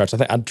so off the charts.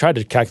 I tried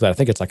to calculate. I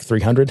think it's like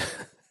 300.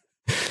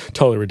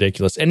 Totally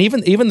ridiculous. And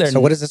even their So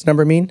what does this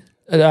number mean?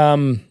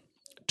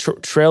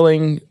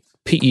 Trailing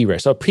PE ratio.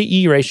 So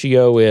PE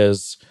ratio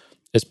is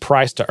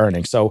price to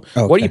earnings. So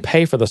what do you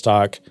pay for the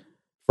stock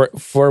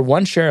for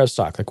one share of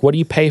stock? Like what do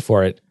you pay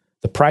for it?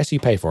 The price you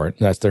pay for it.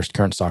 That's their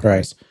current stock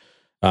price.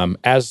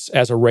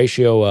 As a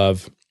ratio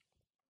of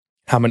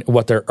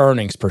what their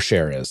earnings per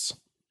share is.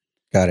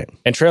 Got it.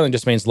 And trailing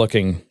just means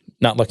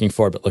not looking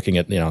forward, but looking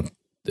at the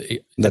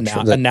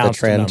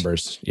announced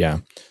numbers. Yeah.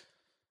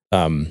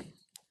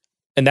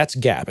 And that's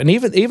GAAP. And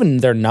even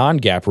their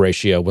non-GAAP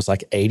ratio was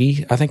like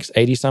 80. I think it's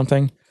 80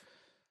 something.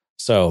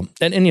 So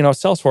and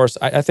Salesforce,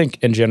 I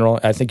think in general,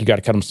 I think you got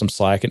to cut them some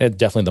slack, and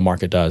definitely the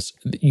market does.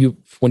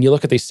 When you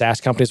look at these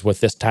SaaS companies with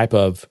this type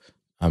of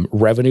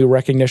revenue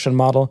recognition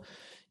model,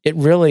 it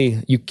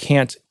really you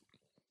have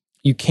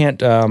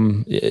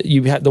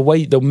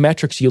the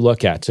metrics you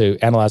look at to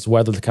analyze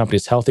whether the company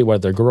is healthy, whether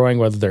they're growing,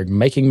 whether they're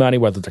making money,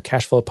 whether they're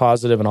cash flow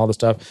positive, and all this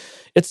stuff.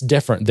 It's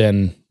different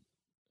than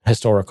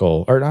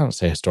historical, or I don't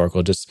say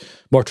historical, just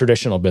more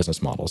traditional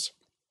business models.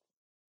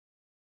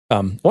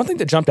 One thing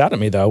that jumped out at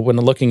me though, when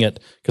looking at,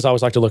 because I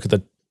always like to look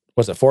at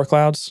was it 4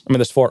 clouds? I mean,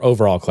 there's 4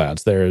 overall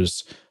clouds.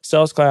 There's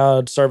Sales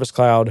Cloud, Service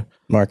Cloud,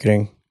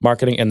 Marketing,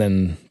 and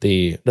then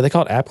do they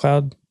call it App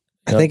Cloud?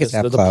 I think it's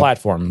App Cloud. The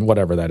platform,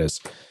 whatever that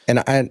is. And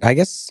I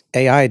guess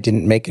AI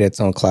didn't make it its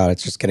own cloud.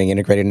 It's just getting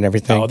integrated in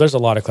everything. Oh, there's a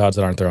lot of clouds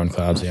that aren't their own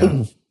clouds,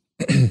 yeah.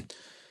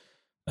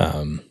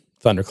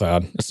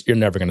 Thundercloud, you're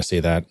never going to see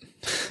that.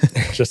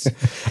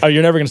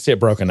 You're never going to see it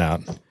broken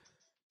out.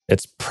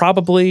 It's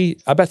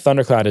probably, I bet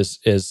Thundercloud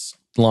is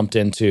lumped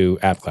into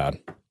App Cloud.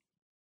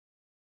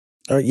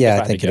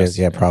 I think it is.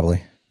 Yeah,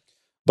 probably.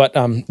 But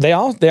they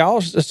all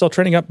are still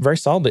trending up very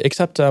solidly,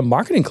 except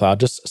Marketing Cloud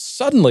just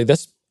suddenly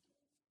this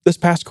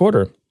past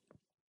quarter.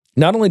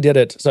 Not only did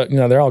it, so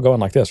they're all going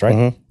like this, right?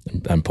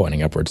 Mm-hmm. I'm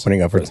pointing upwards.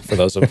 For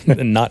those of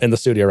not in the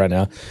studio right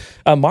now.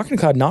 Marketing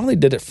Cloud not only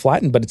did it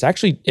flatten, but it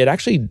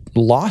actually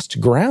lost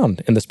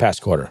ground in this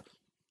past quarter.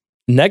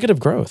 Negative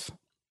growth.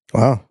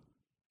 Wow.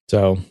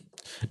 So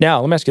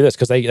now let me ask you this,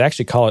 because they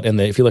actually call it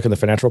if you look in the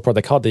financial report,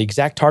 they call it the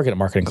exact target at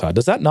Marketing Cloud.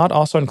 Does that not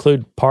also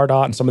include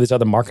Pardot and some of these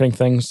other marketing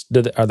things?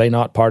 Are they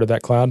not part of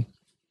that cloud?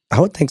 I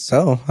would think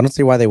so. I don't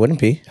see why they wouldn't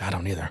be. I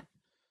don't either.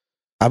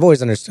 I've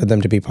always understood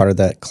them to be part of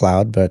that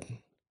cloud, but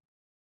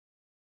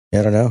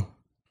I don't know.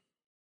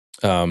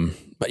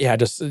 But yeah,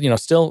 just still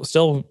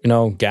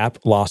GAAP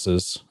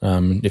losses.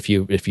 If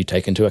you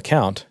take into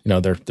account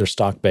their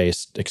stock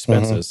based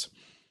expenses,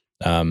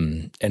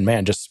 and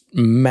man, just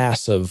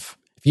massive.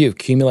 If you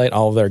accumulate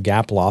all of their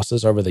GAAP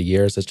losses over the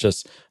years, it's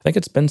just, I think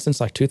it's been since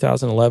like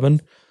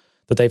 2011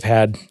 that they've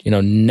had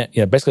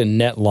basically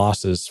net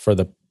losses for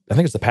I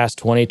think it's the past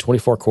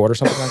 24 quarters,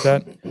 something like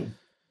that.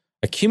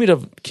 A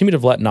cumulative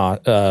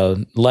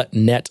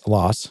net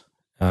loss.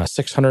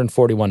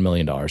 $641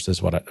 million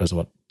is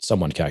what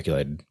someone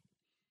calculated.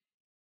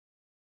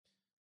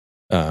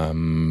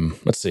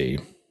 Let's see.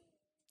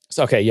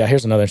 So,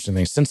 here's another interesting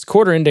thing. Since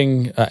quarter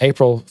ending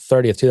April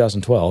 30th,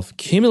 2012,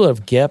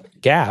 cumulative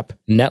GAAP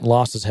net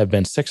losses have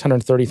been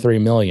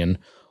 $633 million,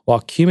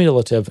 while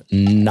cumulative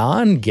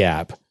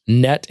non-GAAP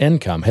net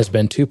income has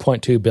been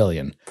 $2.2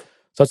 billion.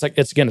 So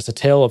it's a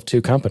tale of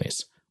two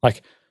companies.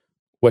 Like,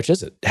 which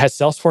is it? Has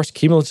Salesforce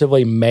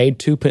cumulatively made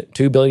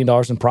 $2 billion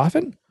in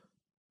profit?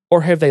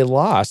 Or have they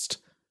lost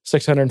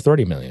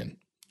 $630 million?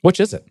 Which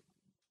is it?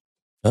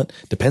 Well,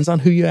 depends on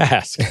who you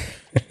ask.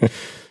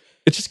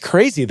 It's just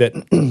crazy that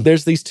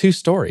there's these two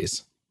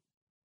stories.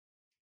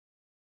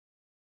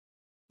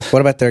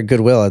 What about their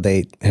goodwill? Have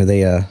they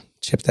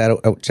chipped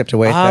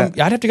away at that?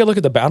 I'd have to go look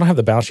at I don't have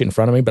the balance sheet in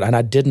front of me, but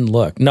I didn't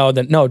look. No.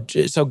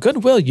 So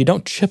goodwill, you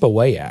don't chip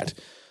away at.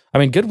 I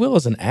mean, goodwill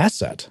is an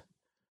asset,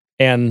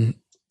 and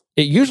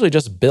it usually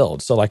just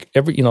builds. So like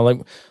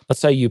let's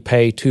say you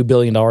pay $2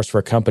 billion for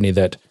a company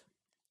that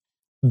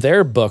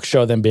their books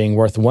show them being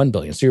worth $1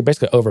 billion. So you're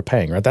basically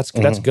overpaying, right? That's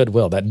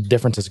goodwill. That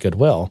difference is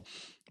goodwill,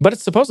 but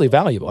it's supposedly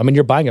valuable. I mean,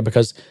 you're buying it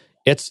because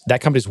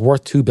that company's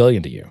worth $2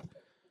 billion to you,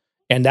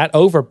 and that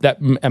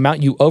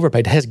amount you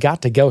overpaid has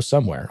got to go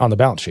somewhere on the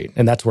balance sheet,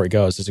 and that's where it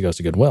goes. It goes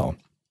to goodwill.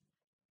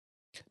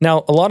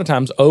 Now, a lot of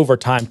times over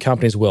time,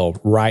 companies will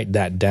write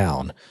that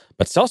down,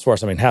 but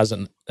Salesforce,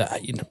 hasn't.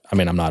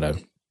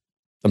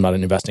 I'm not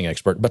an investing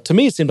expert, but to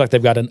me, it seems like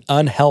they've got an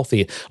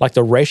unhealthy, like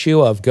the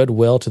ratio of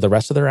goodwill to the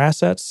rest of their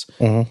assets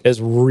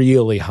is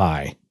really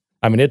high.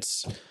 I mean,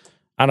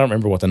 I don't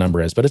remember what the number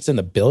is, but it's in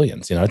the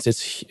billions.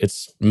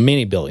 It's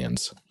many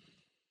billions.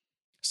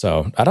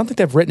 So I don't think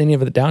they've written any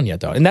of it down yet,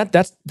 though. And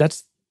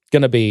that's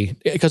going to be,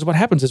 because what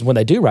happens is when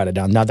they do write it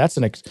down, now that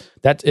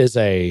is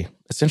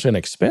essentially an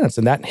expense,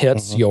 and that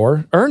hits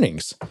your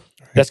earnings. Right.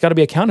 That's got to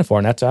be accounted for,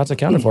 and that's how it's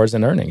accounted for is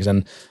in earnings.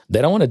 And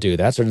they don't want to do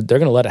that, so they're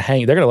going to let it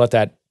hang. They're going to let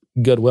that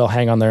goodwill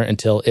hang on there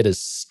until it is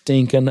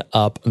stinking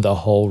up the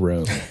whole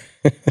room.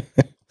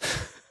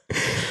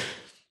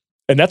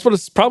 And that's what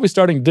it's probably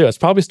starting to do. It's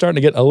probably starting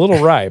to get a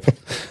little ripe.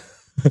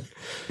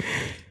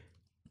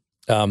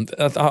 I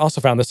also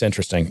found this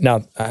interesting.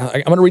 Now,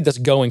 I'm going to read this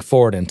going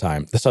forward in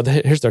time. So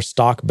here's their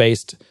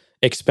stock-based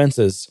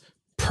expenses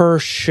per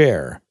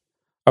share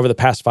over the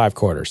past 5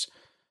 quarters.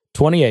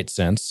 28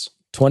 cents,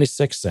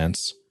 26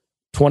 cents,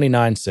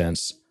 29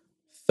 cents,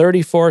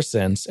 34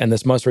 cents, and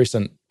this most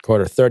recent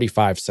quarter,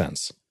 35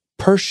 cents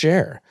per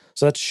share.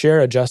 So that's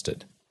share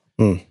adjusted.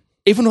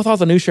 Even with all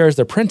the new shares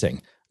they're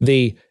printing,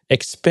 the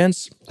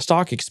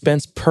stock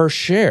expense per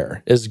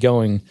share is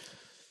going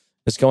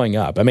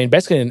up. I mean,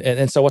 basically,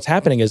 and so what's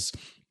happening is,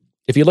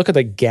 if you look at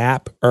the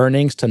GAAP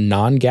earnings to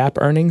non-GAAP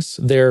earnings,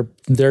 they're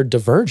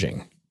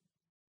diverging,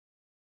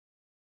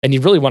 and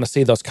you really want to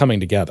see those coming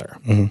together,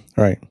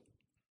 right?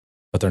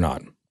 But they're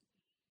not.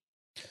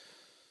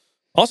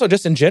 Also,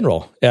 just in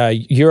general,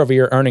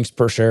 year-over-year earnings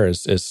per share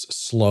is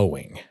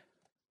slowing,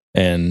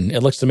 and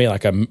it looks to me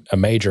like a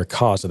major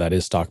cause of that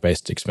is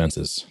stock-based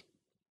expenses.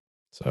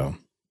 So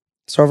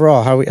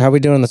overall, how we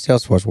doing in the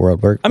Salesforce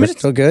world? We're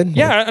still good.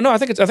 Yeah, no, I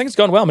think it's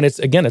going well. I mean,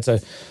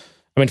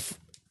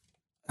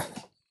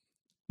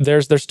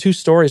 there's 2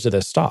 stories to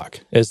this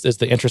stock. Is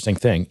the interesting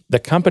thing. The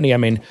company, I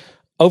mean,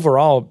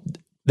 overall,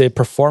 the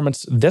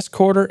performance this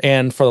quarter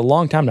and for a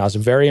long time now is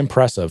very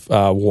impressive.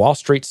 Wall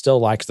Street still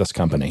likes this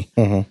company.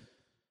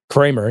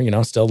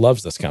 Kramer, still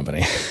loves this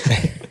company.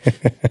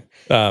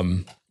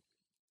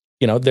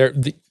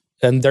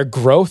 Their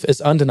growth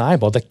is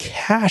undeniable. The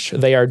cash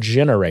they are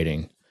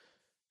generating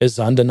is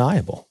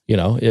undeniable.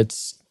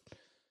 It's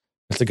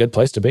a good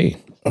place to be.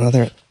 Well,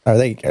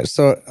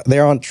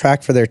 they're on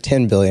track for their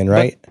 10 billion,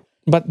 right?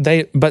 But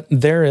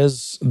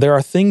there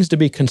are things to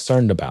be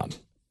concerned about,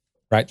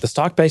 right? The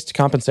stock-based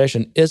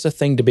compensation is a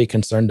thing to be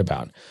concerned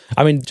about.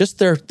 I mean, just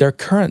their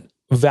current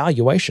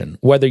valuation,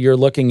 whether you're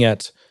looking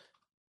at,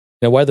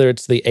 whether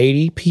it's the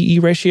 80 PE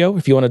ratio,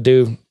 if you want to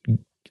do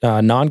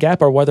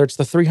non-GAAP, or whether it's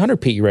the 300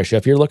 PE ratio,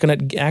 if you're looking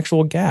at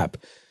actual GAAP,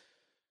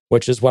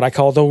 which is what I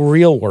call the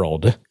real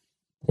world,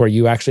 where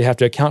you actually have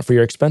to account for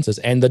your expenses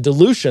and the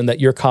dilution that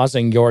you're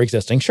causing your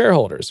existing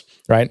shareholders,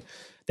 right?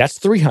 That's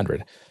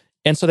 300.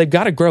 And so they've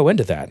got to grow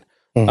into that.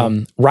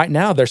 Right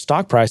now, their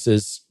stock price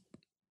is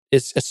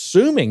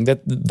assuming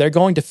that they're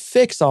going to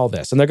fix all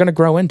this and they're going to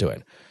grow into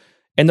it.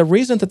 And the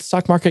reason that the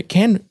stock market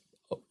can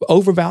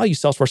overvalue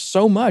Salesforce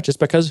so much is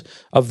because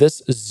of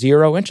this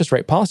zero interest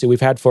rate policy we've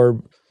had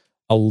for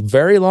a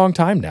very long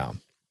time now.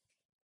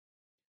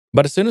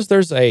 But as soon as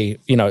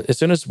as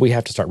soon as we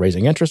have to start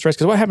raising interest rates,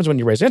 because what happens when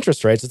you raise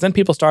interest rates is then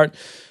people start,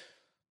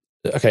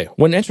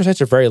 when interest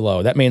rates are very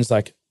low, that means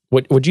like,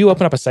 would you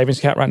open up a savings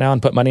account right now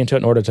and put money into it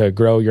in order to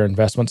grow your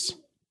investments?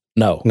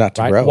 No. Not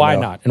to grow. Why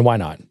not? And why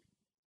not?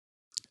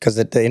 Because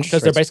they're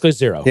basically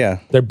zero. Yeah.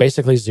 They're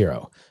basically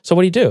zero. So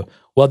what do?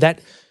 Well,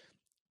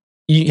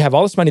 you have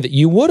all this money that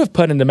you would have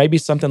put into maybe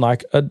something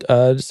like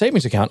a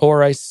savings account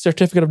or a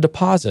certificate of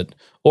deposit,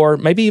 or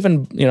maybe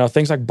even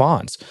things like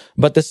bonds.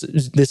 But this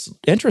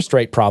interest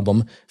rate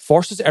problem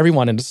forces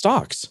everyone into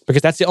stocks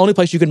because that's the only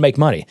place you can make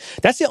money.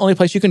 That's the only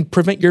place you can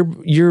prevent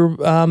your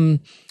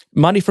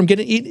money from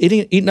getting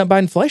eaten up by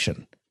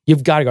inflation.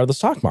 You've got to go to the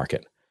stock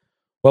market.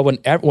 Well,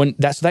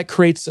 that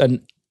creates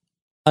an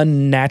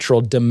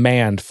unnatural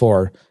demand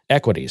for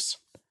equities.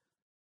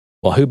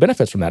 Well, who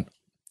benefits from that?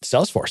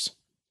 Salesforce.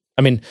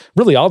 I mean,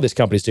 really all these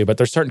companies do, but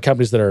there's certain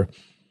companies that are,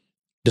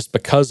 just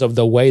because of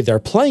the way they're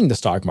playing the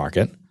stock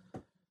market,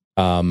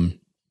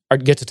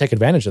 get to take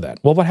advantage of that.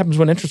 Well, what happens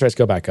when interest rates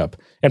go back up?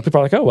 And people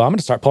are like, oh, well, I'm going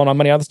to start pulling all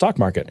money out of the stock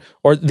market.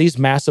 Or these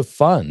massive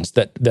funds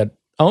that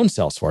own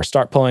Salesforce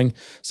start pulling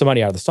some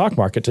money out of the stock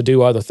market to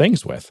do other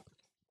things with,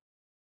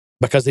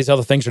 because these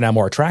other things are now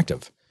more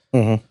attractive.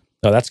 So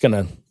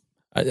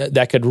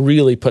that could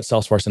really put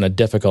Salesforce in a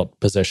difficult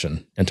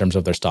position in terms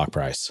of their stock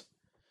price.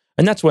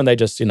 And that's when they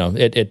just,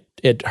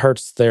 it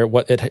hurts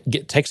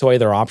it takes away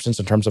their options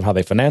in terms of how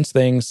they finance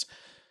things.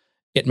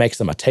 It makes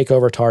them a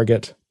takeover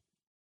target.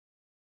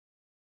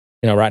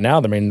 Right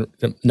now, I mean,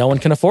 no one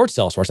can afford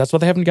Salesforce. That's why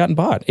they haven't gotten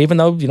bought, even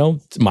though,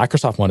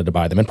 Microsoft wanted to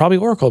buy them and probably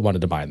Oracle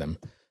wanted to buy them.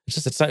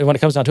 It's when it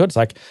comes down to it, it's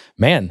like,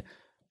 man,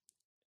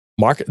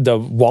 the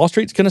Wall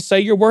Street's going to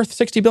say you're worth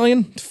 $60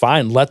 billion.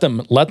 Fine, let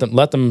them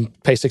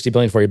pay $60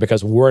 billion for you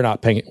because we're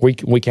not paying. We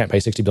can't pay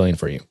 $60 billion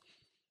for you.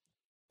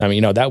 I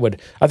mean, I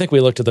think we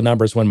looked at the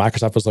numbers when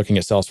Microsoft was looking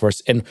at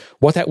Salesforce, and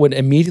what that would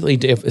immediately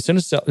do, as soon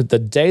as the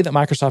day that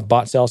Microsoft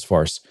bought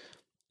Salesforce,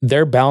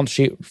 their balance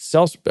sheet,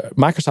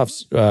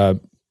 Microsoft's,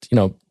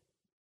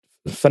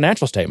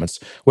 financial statements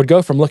would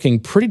go from looking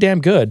pretty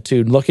damn good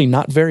to looking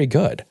not very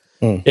good.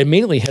 It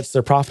immediately hits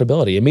their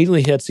profitability.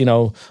 Immediately hits,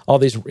 all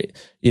these,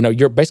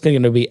 you're basically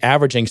going to be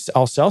averaging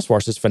all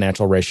Salesforce's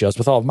financial ratios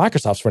with all of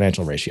Microsoft's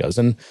financial ratios,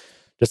 and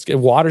it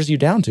waters you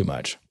down too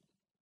much.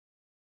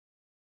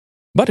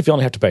 But if you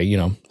only have to pay,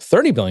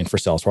 $30 billion for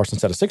Salesforce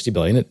instead of $60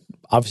 billion, it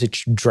obviously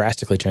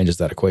drastically changes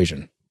that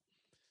equation.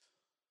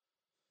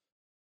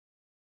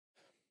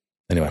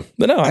 Anyway,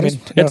 but no,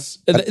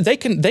 they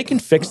can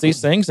fix these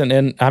things,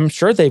 and I'm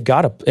sure they've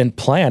got a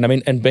plan. I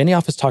mean, and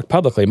Benioff has talked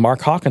publicly,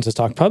 Mark Hawkins has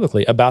talked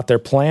publicly about their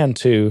plan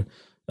to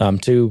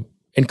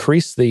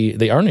increase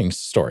the earnings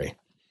story,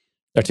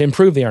 or to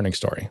improve the earnings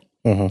story,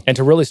 and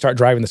to really start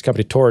driving this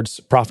company towards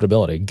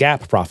profitability,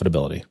 GAAP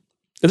profitability.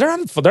 They're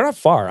not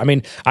far. I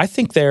mean, I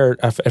think they're,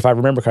 if I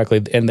remember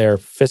correctly, in their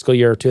fiscal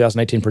year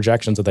 2018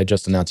 projections that they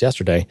just announced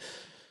yesterday,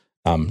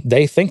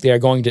 they think they are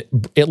going to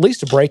at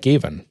least break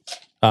even.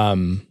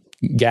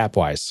 GAAP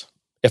wise,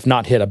 if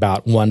not hit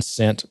about 1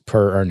 cent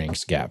per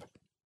earnings gap.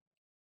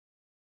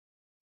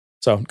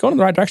 So going in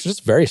the right direction,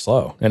 just very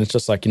slow. And it's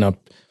just like,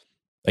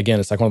 again,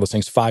 it's like one of those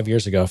things 5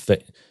 years ago,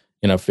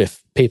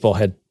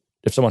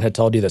 if someone had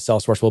told you that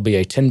Salesforce will be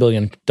a $10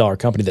 billion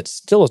company that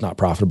still is not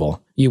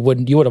profitable, you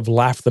would have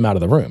laughed them out of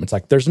the room. It's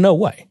like, there's no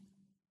way.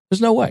 There's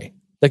no way.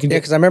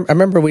 Because I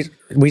remember we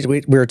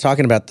were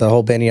talking about the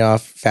whole Benioff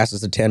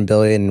fastest to 10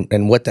 billion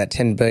and what that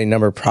 10 billion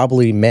number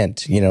probably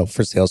meant,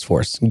 for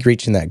Salesforce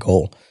reaching that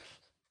goal,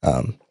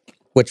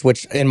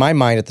 which in my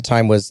mind at the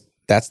time was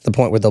that's the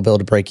point where they'll be able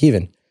to break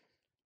even.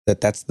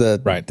 That's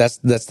the right. That's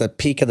the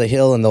peak of the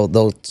hill, and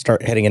they'll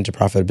start heading into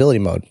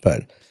profitability mode.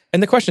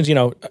 And the question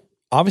is,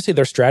 obviously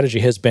their strategy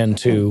has been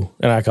to,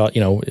 and I call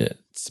it,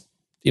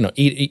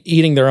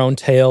 eating their own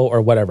tail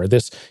or whatever.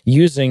 This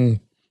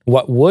using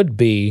what would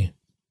be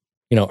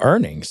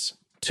earnings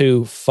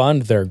to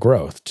fund their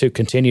growth, to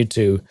continue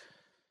to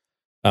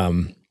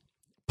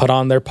put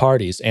on their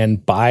parties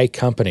and buy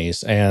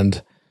companies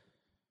and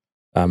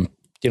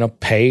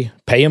pay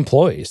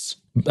employees,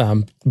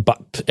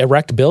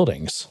 erect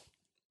buildings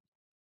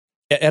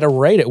at a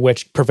rate at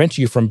which prevents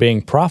you from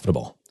being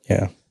profitable.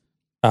 Yeah.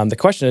 The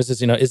question is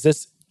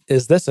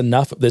is this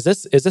enough? Is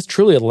this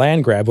truly a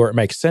land grab where it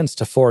makes sense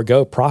to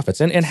forego profits?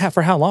 And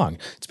for how long?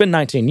 It's been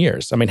 19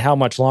 years. I mean, how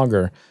much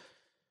longer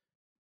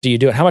do you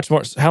do it?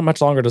 How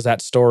much longer does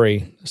that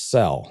story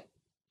sell?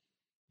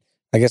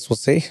 I guess we'll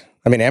see.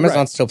 I mean,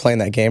 Amazon's still playing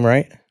that game,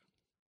 right?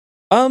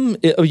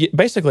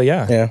 Basically,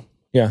 yeah.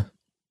 Yeah.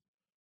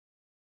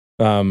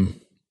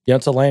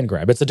 It's a land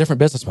grab. It's a different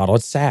business model.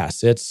 It's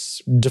SaaS.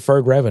 It's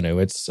deferred revenue.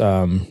 It's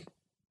all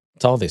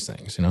these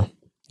things,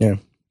 Yeah.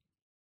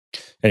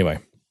 Anyway.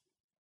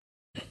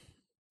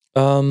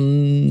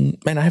 Man,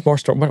 I have more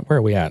story. Where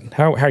are we at?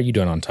 How are you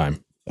doing on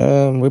time?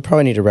 We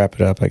probably need to wrap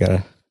it up. I got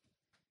a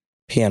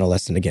piano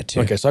lesson to get to.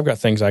 Okay, so I've got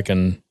things I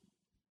can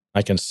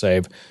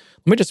save.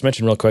 Let me just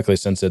mention real quickly,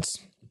 since it's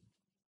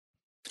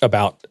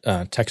about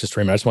Texas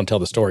Stream. I just want to tell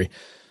the story.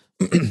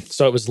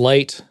 So it was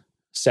late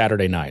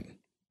Saturday night.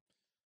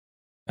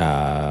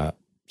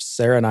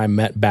 Sarah and I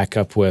met back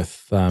up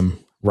with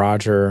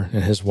Roger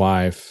and his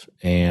wife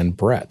and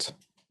Brett.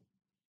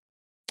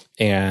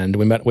 And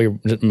we met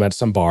at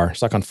some bar.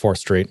 It's like on 4th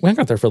Street. We hung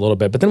out there for a little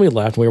bit, but then we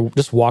left. And we were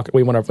just walking.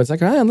 We went up. It's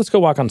like, let's go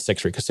walk on 6th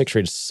Street, because 6th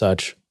Street is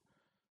such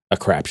a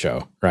crap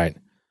show, right?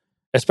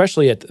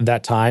 Especially at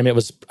that time. I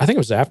think it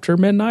was after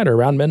midnight or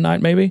around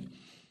midnight, maybe.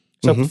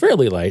 So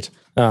fairly late.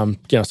 So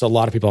a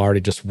lot of people are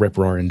already just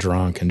rip-roaring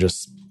drunk, and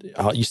just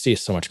you see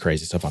so much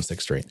crazy stuff on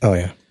 6th Street. Oh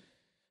yeah.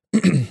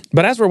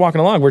 But as we're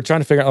walking along, we're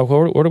trying to figure out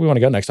where do we want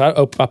to go next. I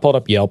pulled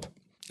up Yelp,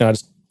 and I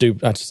just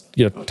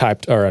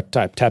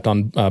tapped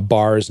on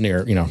bars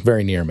near,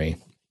 very near me.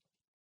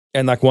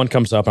 And like one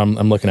comes up, I'm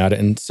looking at it,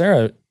 and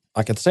Sarah,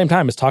 like at the same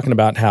time, is talking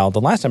about how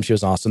the last time she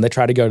was in Austin, they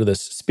tried to go to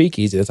this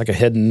speakeasy. It's like a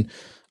hidden,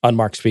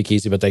 unmarked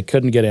speakeasy, but they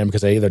couldn't get in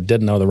because they either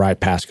didn't know the right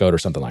passcode or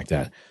something like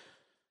that.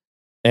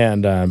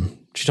 And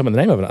she told me the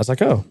name of it. I was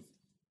like, oh.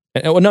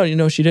 And, well,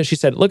 no, she did. She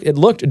said, look, it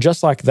looked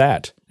just like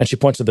that. And she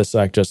points to this,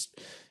 like, just,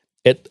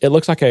 it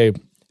looks like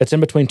it's in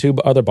between two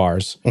other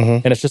bars.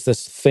 And it's just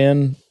this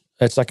thin,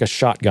 it's like a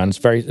shotgun.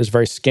 It's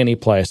very skinny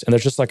place. And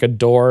there's just like a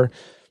door,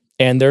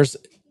 and there's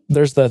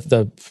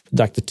the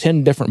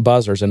 10 different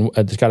buzzers, and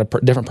it's got a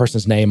different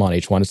person's name on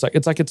each one. It's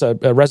like it's a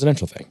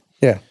residential thing.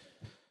 Yeah.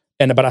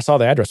 But I saw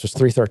the address was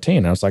 313.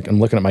 And I was like, I'm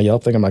looking at my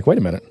Yelp thing. I'm like, wait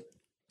a minute.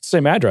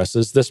 Same address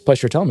as this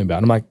place you're telling me about.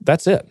 And I'm like,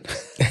 that's it.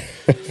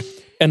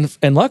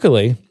 and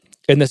luckily,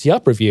 in this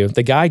Yelp review,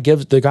 the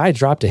guy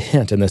dropped a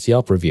hint in this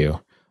Yelp review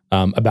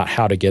about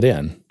how to get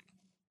in.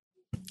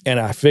 And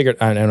I figured,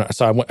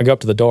 so I go up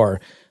to the door,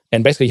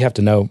 and basically you have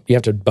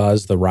to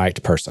buzz the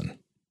right person,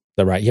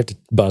 you have to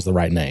buzz the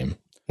right name.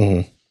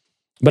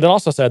 But it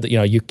also said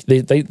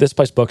that this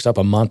place books up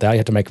a month out. You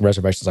have to make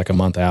reservations like a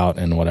month out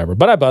and whatever.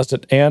 But I buzzed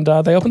it, and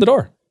they opened the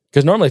door.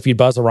 Because normally, if you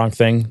buzz the wrong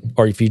thing,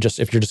 or if you're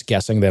just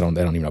guessing, they don't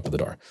even open the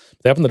door.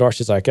 They opened the door.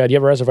 She's like, "Do you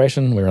have a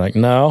reservation?" We were like,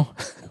 "No."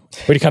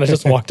 We kind of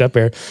just walked up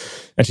here,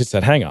 and she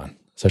said, "Hang on."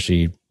 So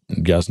she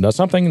goes and does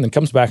something, and then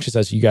comes back. She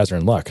says, "You guys are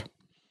in luck."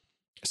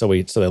 So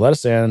they let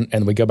us in,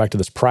 and we go back to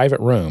this private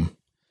room.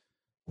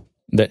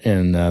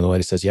 And the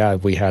lady says, "Yeah,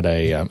 we had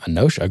a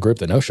group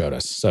that no-showed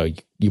us. So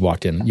you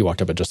walked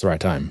up at just the right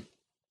time."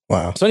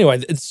 Wow. So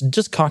anyway, it's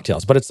just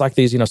cocktails, but it's like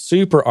these,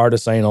 super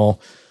artisanal,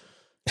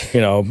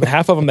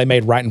 half of them they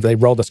made they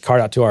rolled this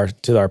cart out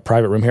to our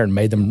private room here and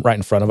made them right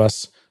in front of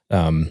us.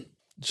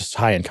 Just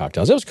high-end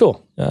cocktails. It was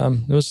cool.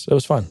 It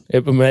was fun.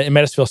 It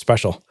made us feel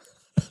special.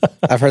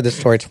 I've heard this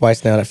story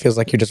twice now, and it feels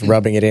like you're just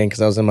rubbing it in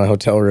because I was in my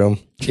hotel room.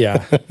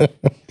 Yeah.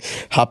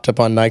 Hopped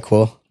up on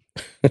NyQuil.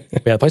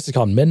 The place is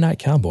called Midnight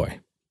Cowboy.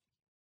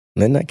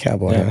 Midnight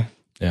Cowboy,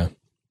 yeah.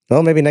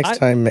 Well, maybe next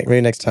time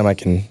I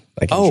can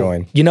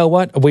join. You know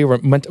what? We were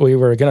going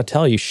to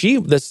tell you.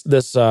 This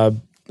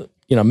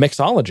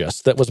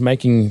mixologist that was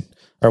making,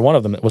 or one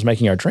of them that was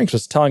making our drinks,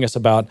 was telling us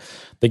about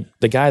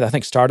the guy that I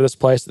think started this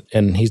place,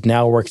 and he's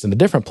now works in a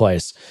different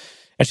place.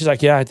 And she's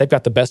like, yeah, they've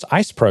got the best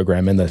ice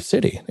program in the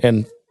city.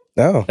 And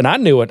and I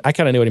knew it. I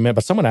kind of knew what he meant,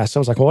 but someone asked, I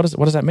was like, well,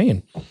 what does that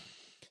mean?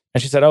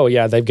 And she said, oh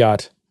yeah, they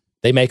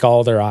make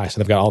all their ice,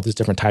 and they've got all these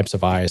different types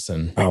of ice.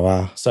 And oh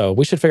wow, so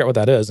we should figure out what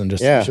that is, and you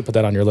should put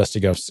that on your list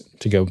to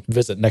go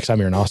visit next time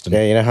you're in Austin.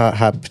 Yeah, you know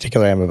how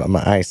particular I am about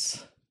my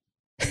ice.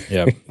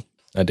 Yeah,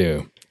 I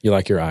do. You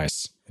like your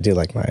ice? I do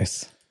like my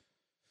ice.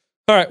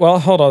 All right, well, I'll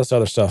hold all this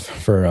other stuff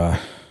for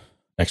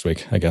next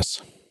week, I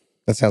guess.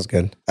 That sounds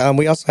good.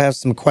 We also have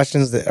some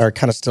questions that are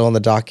kind of still on the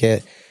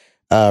docket.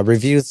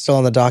 Reviews still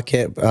on the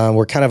docket.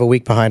 We're kind of a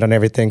week behind on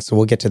everything, so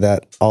we'll get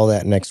to all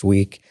that next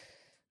week.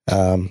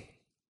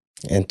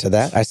 And to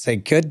that, I say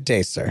good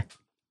day, sir.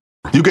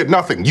 You get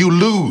nothing. You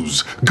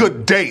lose.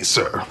 Good day,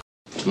 sir.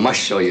 Must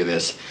show you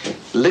this.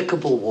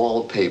 Lickable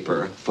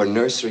wallpaper for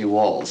nursery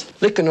walls.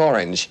 Lick an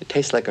orange. It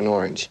tastes like an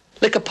orange.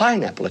 Lick a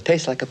pineapple. It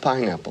tastes like a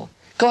pineapple.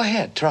 Go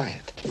ahead. Try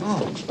it.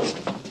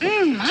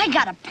 I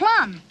got a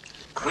plum.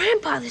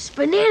 Grandpa, this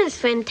banana's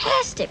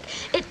fantastic.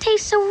 It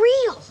tastes so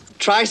real.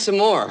 Try some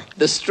more.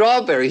 The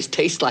strawberries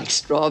taste like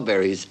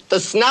strawberries. The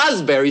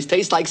snozberries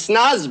taste like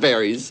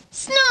snozberries.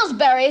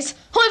 Snozberries?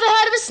 Who ever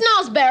heard of a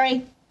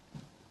snozberry?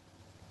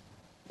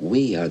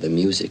 We are the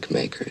music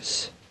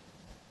makers.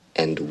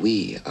 And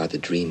we are the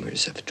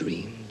dreamers of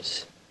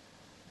dreams.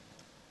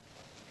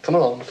 Come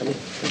along, come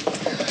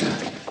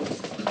on.